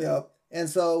 Yeah. And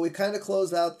so we kind of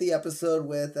close out the episode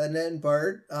with Edna and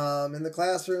Bart in the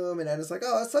classroom, and Edna's like,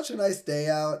 oh, it's such a nice day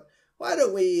out. Why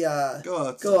don't we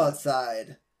go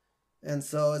outside? And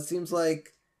so it seems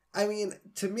like,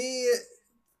 to me,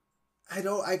 I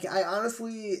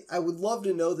honestly, I would love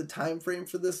to know the time frame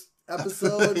for this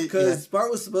episode, because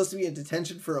Bart was supposed to be in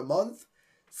detention for a month.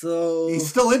 So he's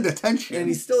still in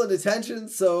detention.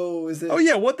 So is it? Oh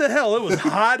yeah, what the hell? It was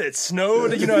hot. It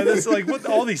snowed. This like what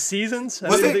all these seasons.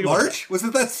 Was it March? Was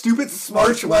it that stupid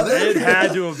Smarch weather? It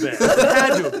had to have been.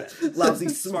 Lousy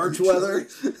Smarch weather.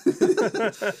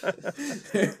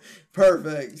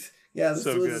 Perfect. Yeah, this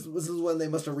is when they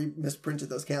must have misprinted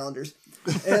those calendars.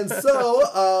 And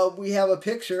so we have a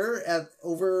picture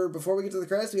before we get to the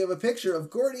credits, we have a picture of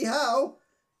Gordie Howe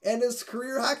and his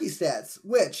career hockey stats,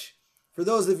 which, for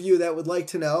those of you that would like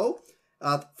to know,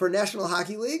 for National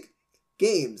Hockey League,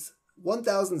 games,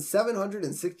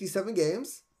 1,767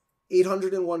 games,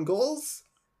 801 goals,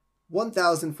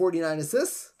 1,049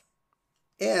 assists,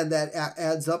 and that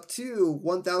adds up to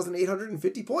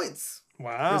 1,850 points.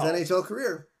 Wow. For his NHL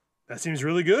career. That seems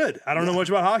really good. I don't know much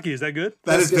about hockey. Is that good?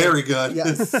 That's good. Very good.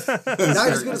 Yes. Not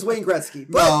as good as Wayne Gretzky,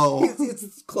 but no.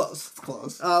 It's close. It's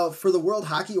close. For the World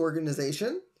Hockey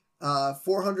Organization,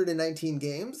 419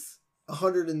 games,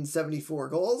 174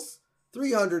 goals,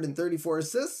 334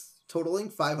 assists, totaling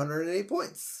 508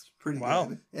 points. Pretty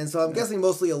good. And so I'm guessing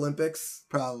mostly Olympics.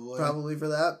 Probably for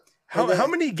that. How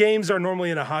many games are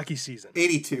normally in a hockey season?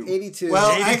 82.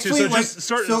 Well, 82, actually,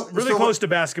 so just really close to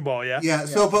basketball, yeah? Yeah,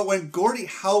 so, but when Gordie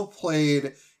Howe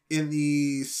played in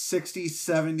the 60s,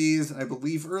 70s, and I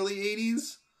believe early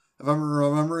 80s, if I'm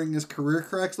remembering his career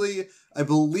correctly, I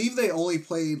believe they only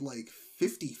played like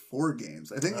 54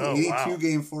 games. I think the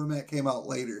 82-game format came out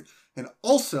later. And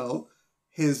also,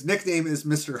 his nickname is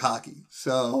Mr. Hockey.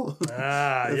 So if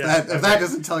that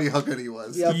doesn't tell you how good he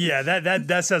was. Yep. Yeah,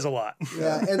 that says a lot.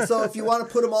 Yeah, and so if you want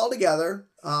to put them all together,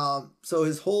 so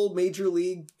his whole major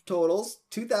league totals,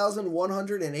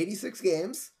 2,186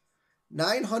 games,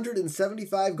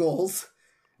 975 goals,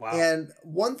 Wow. And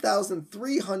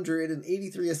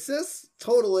 1,383 assists,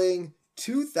 totaling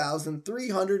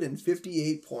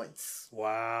 2,358 points.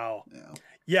 Wow. Yeah.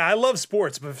 Yeah, I love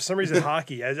sports, but for some reason,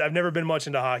 hockey. I've never been much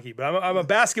into hockey, but I'm a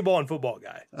basketball and football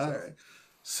guy. All right.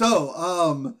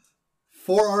 So,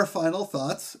 for our final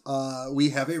thoughts,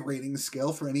 we have a rating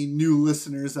scale for any new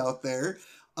listeners out there.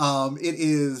 It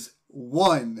is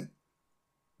 1,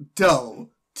 dough.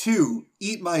 2,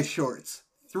 eat my shorts.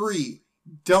 3,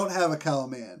 don't have a cow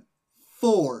man.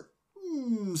 4,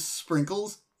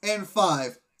 sprinkles. And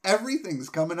 5, everything's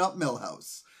coming up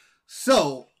Millhouse.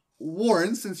 So,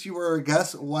 Warren, since you were a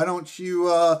guest, why don't you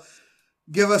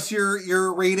give us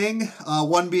your rating?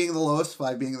 1 being the lowest,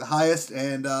 5 being the highest,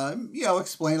 and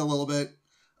explain a little bit.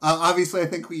 Obviously, I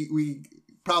think we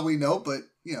probably know, but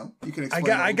you can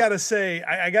explain. I gotta say,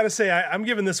 I'm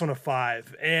giving this one a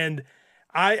 5, and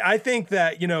I think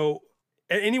that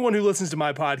anyone who listens to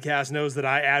my podcast knows that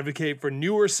I advocate for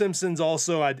newer Simpsons.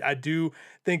 Also, I do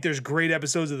think there's great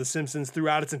episodes of The Simpsons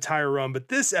throughout its entire run, but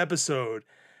this episode,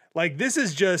 like, this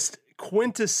is just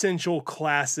quintessential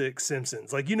classic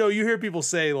Simpsons. Like, you hear people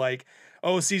say, like,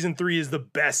 oh, season 3 is the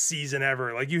best season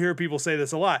ever. Like, you hear people say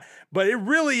this a lot, but it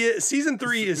really is. Season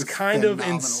 3 is kind of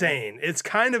insane. It's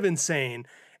kind of insane.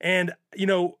 And,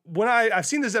 when I've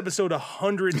seen this episode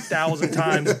 100,000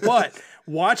 times, but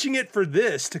watching it for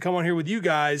this to come on here with you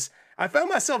guys, I found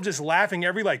myself just laughing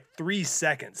every 3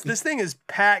 seconds. This thing is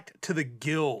packed to the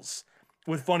gills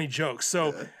with funny jokes.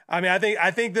 So, I mean,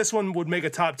 I think this one would make a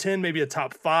top 10, maybe a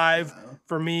top 5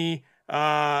 for me,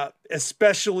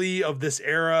 especially of this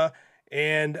era.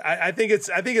 And I think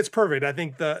it's perfect. I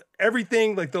think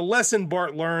everything, like the lesson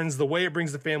Bart learns, the way it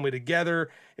brings the family together,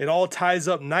 it all ties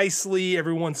up nicely.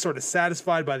 Everyone's sort of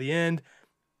satisfied by the end.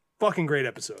 Fucking great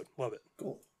episode. Love it.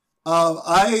 Cool.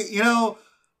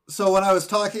 So when I was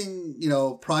talking,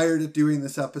 prior to doing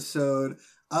this episode,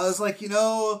 I was like,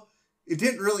 it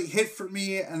didn't really hit for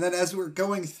me. And then as we were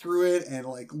going through it and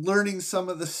learning some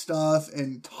of the stuff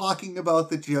and talking about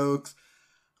the jokes,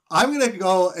 I'm going to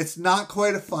go, it's not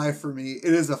quite a 5 for me.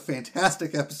 It is a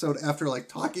fantastic episode after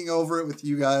talking over it with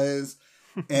you guys.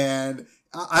 And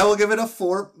I will give it a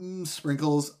 4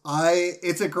 sprinkles.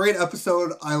 It's a great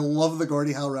episode. I love the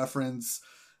Gordie Howe reference.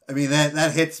 I mean,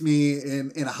 that hits me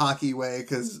in a hockey way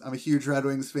because I'm a huge Red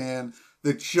Wings fan.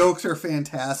 The jokes are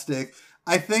fantastic.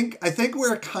 I think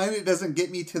where it kind of doesn't get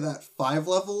me to that 5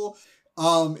 level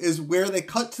is where they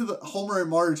cut to the Homer and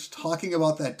Marge talking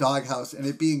about that doghouse and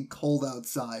it being cold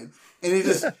outside. And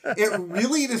it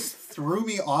really just threw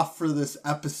me off for this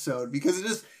episode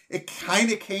because it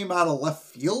kind of came out of left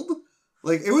field.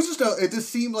 It just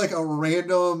seemed like a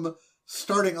random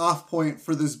starting off point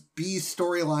for this B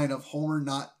storyline of Homer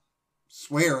not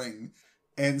swearing.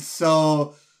 And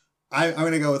so I'm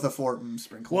going to go with a 4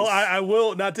 sprinkles. Well, I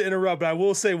will, not to interrupt, but I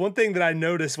will say one thing that I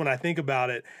noticed when I think about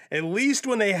it, at least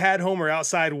when they had Homer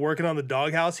outside working on the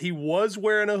doghouse, he was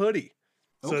wearing a hoodie.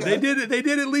 So okay. they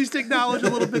did at least acknowledge a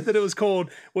little bit that it was cold,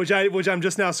 which I'm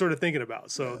just now sort of thinking about.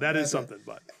 So that is something.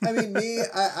 But I mean,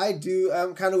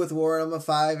 I'm kind of with Warren. I'm a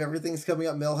 5. Everything's coming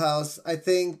up Millhouse. I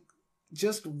think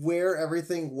just where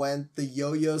everything went, the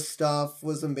yo-yo stuff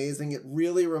was amazing. It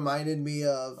really reminded me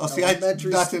of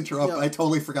elementary. Not to interrupt, I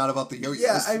totally forgot about the yo-yos.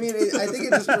 Yeah, I mean, I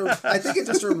think it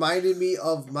just reminded me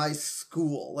of my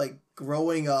school,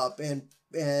 growing up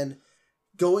and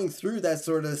going through that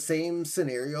sort of same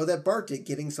scenario that Bart did,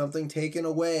 getting something taken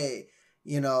away.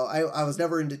 I was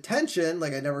never in detention.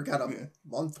 I never got a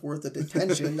month worth of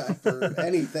detention for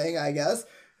anything, I guess.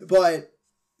 But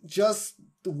just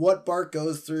what Bart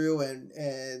goes through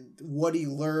and what he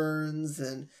learns,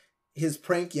 and his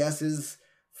prank, yes, is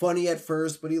funny at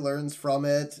first, but he learns from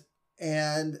it.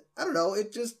 And I don't know,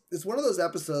 it's one of those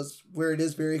episodes where it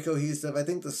is very cohesive. I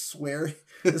think the swear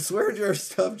jar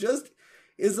stuff just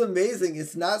is amazing.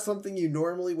 It's not something you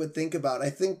normally would think about. I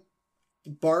think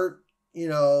Bart,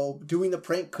 doing the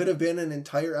prank could have been an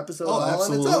entire episode all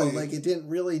absolutely. on its own. It didn't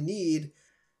really need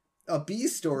a B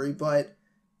story, but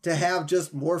to have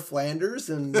just more Flanders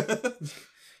and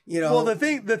Well,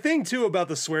 the thing too about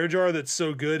the swear jar that's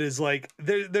so good is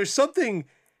there's something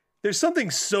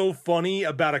so funny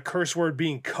about a curse word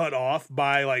being cut off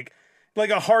by like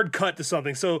a hard cut to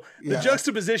something. So the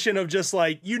juxtaposition of just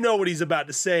what he's about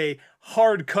to say,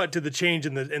 hard cut to the change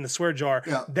in the swear jar.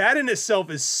 Yeah. That in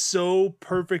itself is so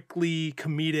perfectly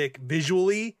comedic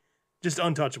visually, just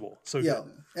untouchable. So yeah,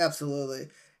 good. Absolutely.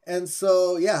 And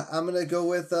so, I'm going to go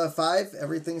with 5.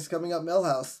 Everything's coming up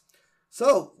Millhouse.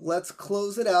 So let's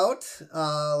close it out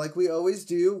like we always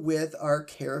do with our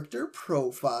character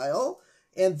profile.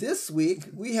 And this week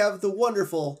we have the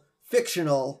wonderful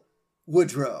fictional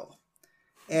Woodrow.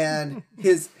 And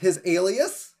his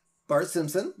alias Bart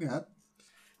Simpson. Yeah.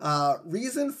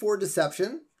 Reason for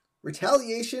deception.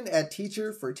 Retaliation at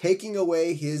teacher for taking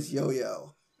away his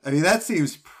yo-yo. I mean, that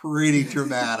seems pretty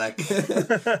dramatic.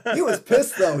 He was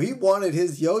pissed, though. He wanted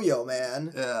his yo-yo,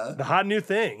 man. Yeah. The hot new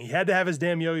thing. He had to have his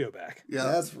damn yo-yo back. Yeah.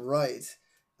 That's right.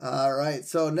 All right.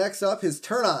 So next up, his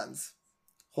turn-ons.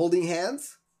 Holding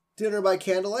hands. Dinner by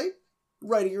candlelight.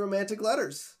 Writing romantic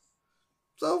letters.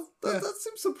 So that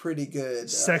seems so pretty good.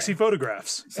 Sexy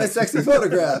photographs. And sexy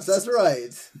photographs. That's right.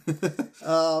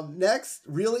 Next,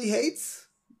 really hates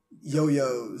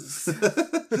yo-yos.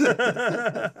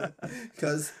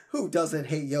 Because who doesn't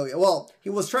hate yo-yo? Well,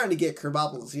 he was trying to get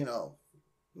Kerbopple's,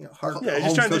 heart. Yeah,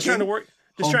 just trying to work.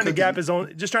 Trying to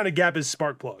gap his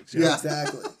spark plugs. Yeah.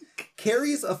 Exactly.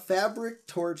 Carries a fabric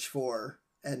torch for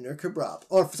Edna Krabappel.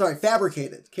 Oh, sorry,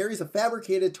 fabricated. Carries a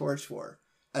fabricated torch for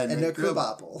Edna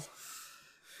Krabappel.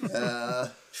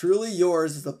 Truly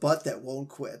yours is the butt that won't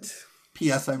quit.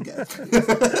 P.S. I'm gay.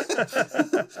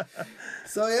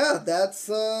 So yeah, that's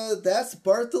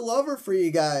Bart the Lover for you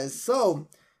guys. So,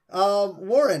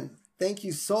 Warren, thank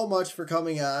you so much for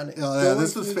coming on.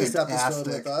 This was this episode fantastic.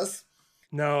 with us.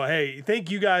 No, hey, thank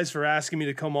you guys for asking me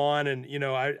to come on, and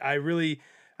I really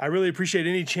appreciate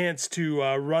any chance to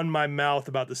run my mouth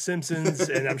about The Simpsons,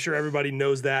 and I'm sure everybody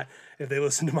knows that if they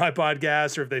listen to my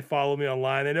podcast or if they follow me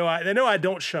online. They know I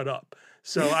don't shut up.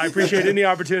 So I appreciate any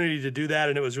opportunity to do that,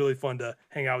 and it was really fun to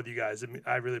hang out with you guys.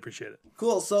 I really appreciate it.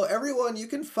 Cool. So everyone, you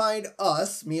can find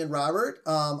us, me and Robert,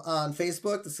 on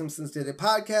Facebook, The Simpsons Did It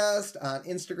Podcast, on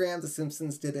Instagram, The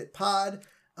Simpsons Did It Pod,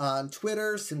 on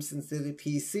Twitter, Simpsons Did It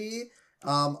PC.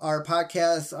 Our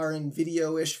podcasts are in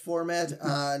video-ish format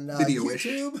on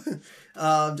YouTube.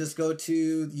 Just go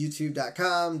to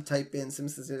youtube.com, type in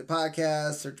Simpsons Did It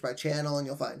Podcast, search by channel, and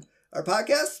you'll find our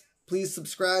podcast. Please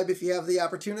subscribe if you have the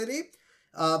opportunity.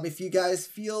 If you guys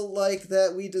feel like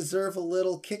that we deserve a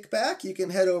little kickback, you can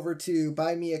head over to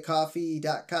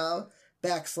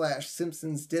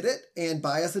buymeacoffee.com/Simpsons Did It and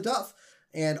buy us a Duff.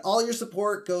 And all your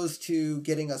support goes to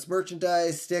getting us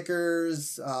merchandise,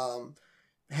 stickers,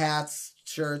 hats,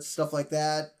 shirts, stuff like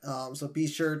that. So be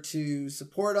sure to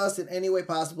support us in any way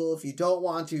possible. If you don't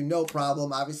want to, no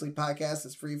problem. Obviously, podcast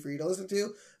is free for you to listen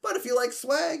to. But if you like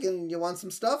swag and you want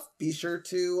some stuff, be sure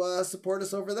to support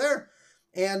us over there.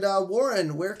 And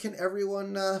Warren, where can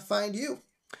everyone find you?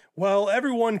 Well,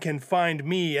 everyone can find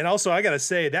me. And also, I got to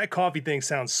say, that coffee thing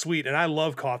sounds sweet. And I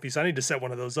love coffee, so I need to set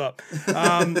one of those up.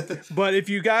 But if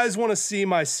you guys want to see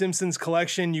my Simpsons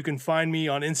collection, you can find me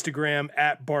on Instagram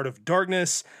at Bart of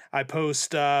Darkness. I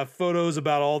post photos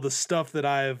about all the stuff that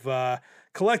I've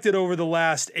collected over the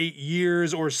last 8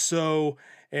 years or so.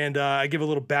 And I give a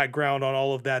little background on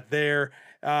all of that there.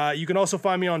 You can also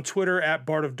find me on Twitter at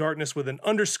Bart of Darkness with an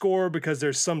underscore because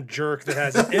there's some jerk that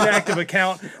has an inactive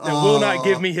account that will not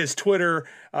give me his Twitter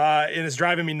and is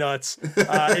driving me nuts.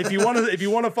 If you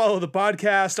want to follow the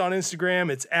podcast on Instagram,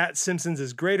 it's at Simpsons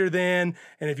is greater than,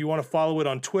 and if you want to follow it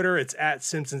on Twitter, it's at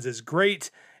Simpsons is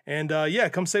great. And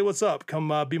come say what's up.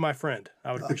 Come be my friend.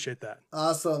 I would appreciate that.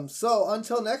 Awesome. So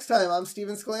until next time, I'm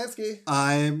Steven Skolansky.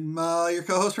 I'm your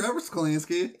co-host, Robert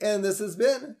Skolansky. And this has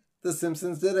been The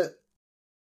Simpsons Did It.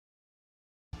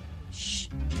 Shh.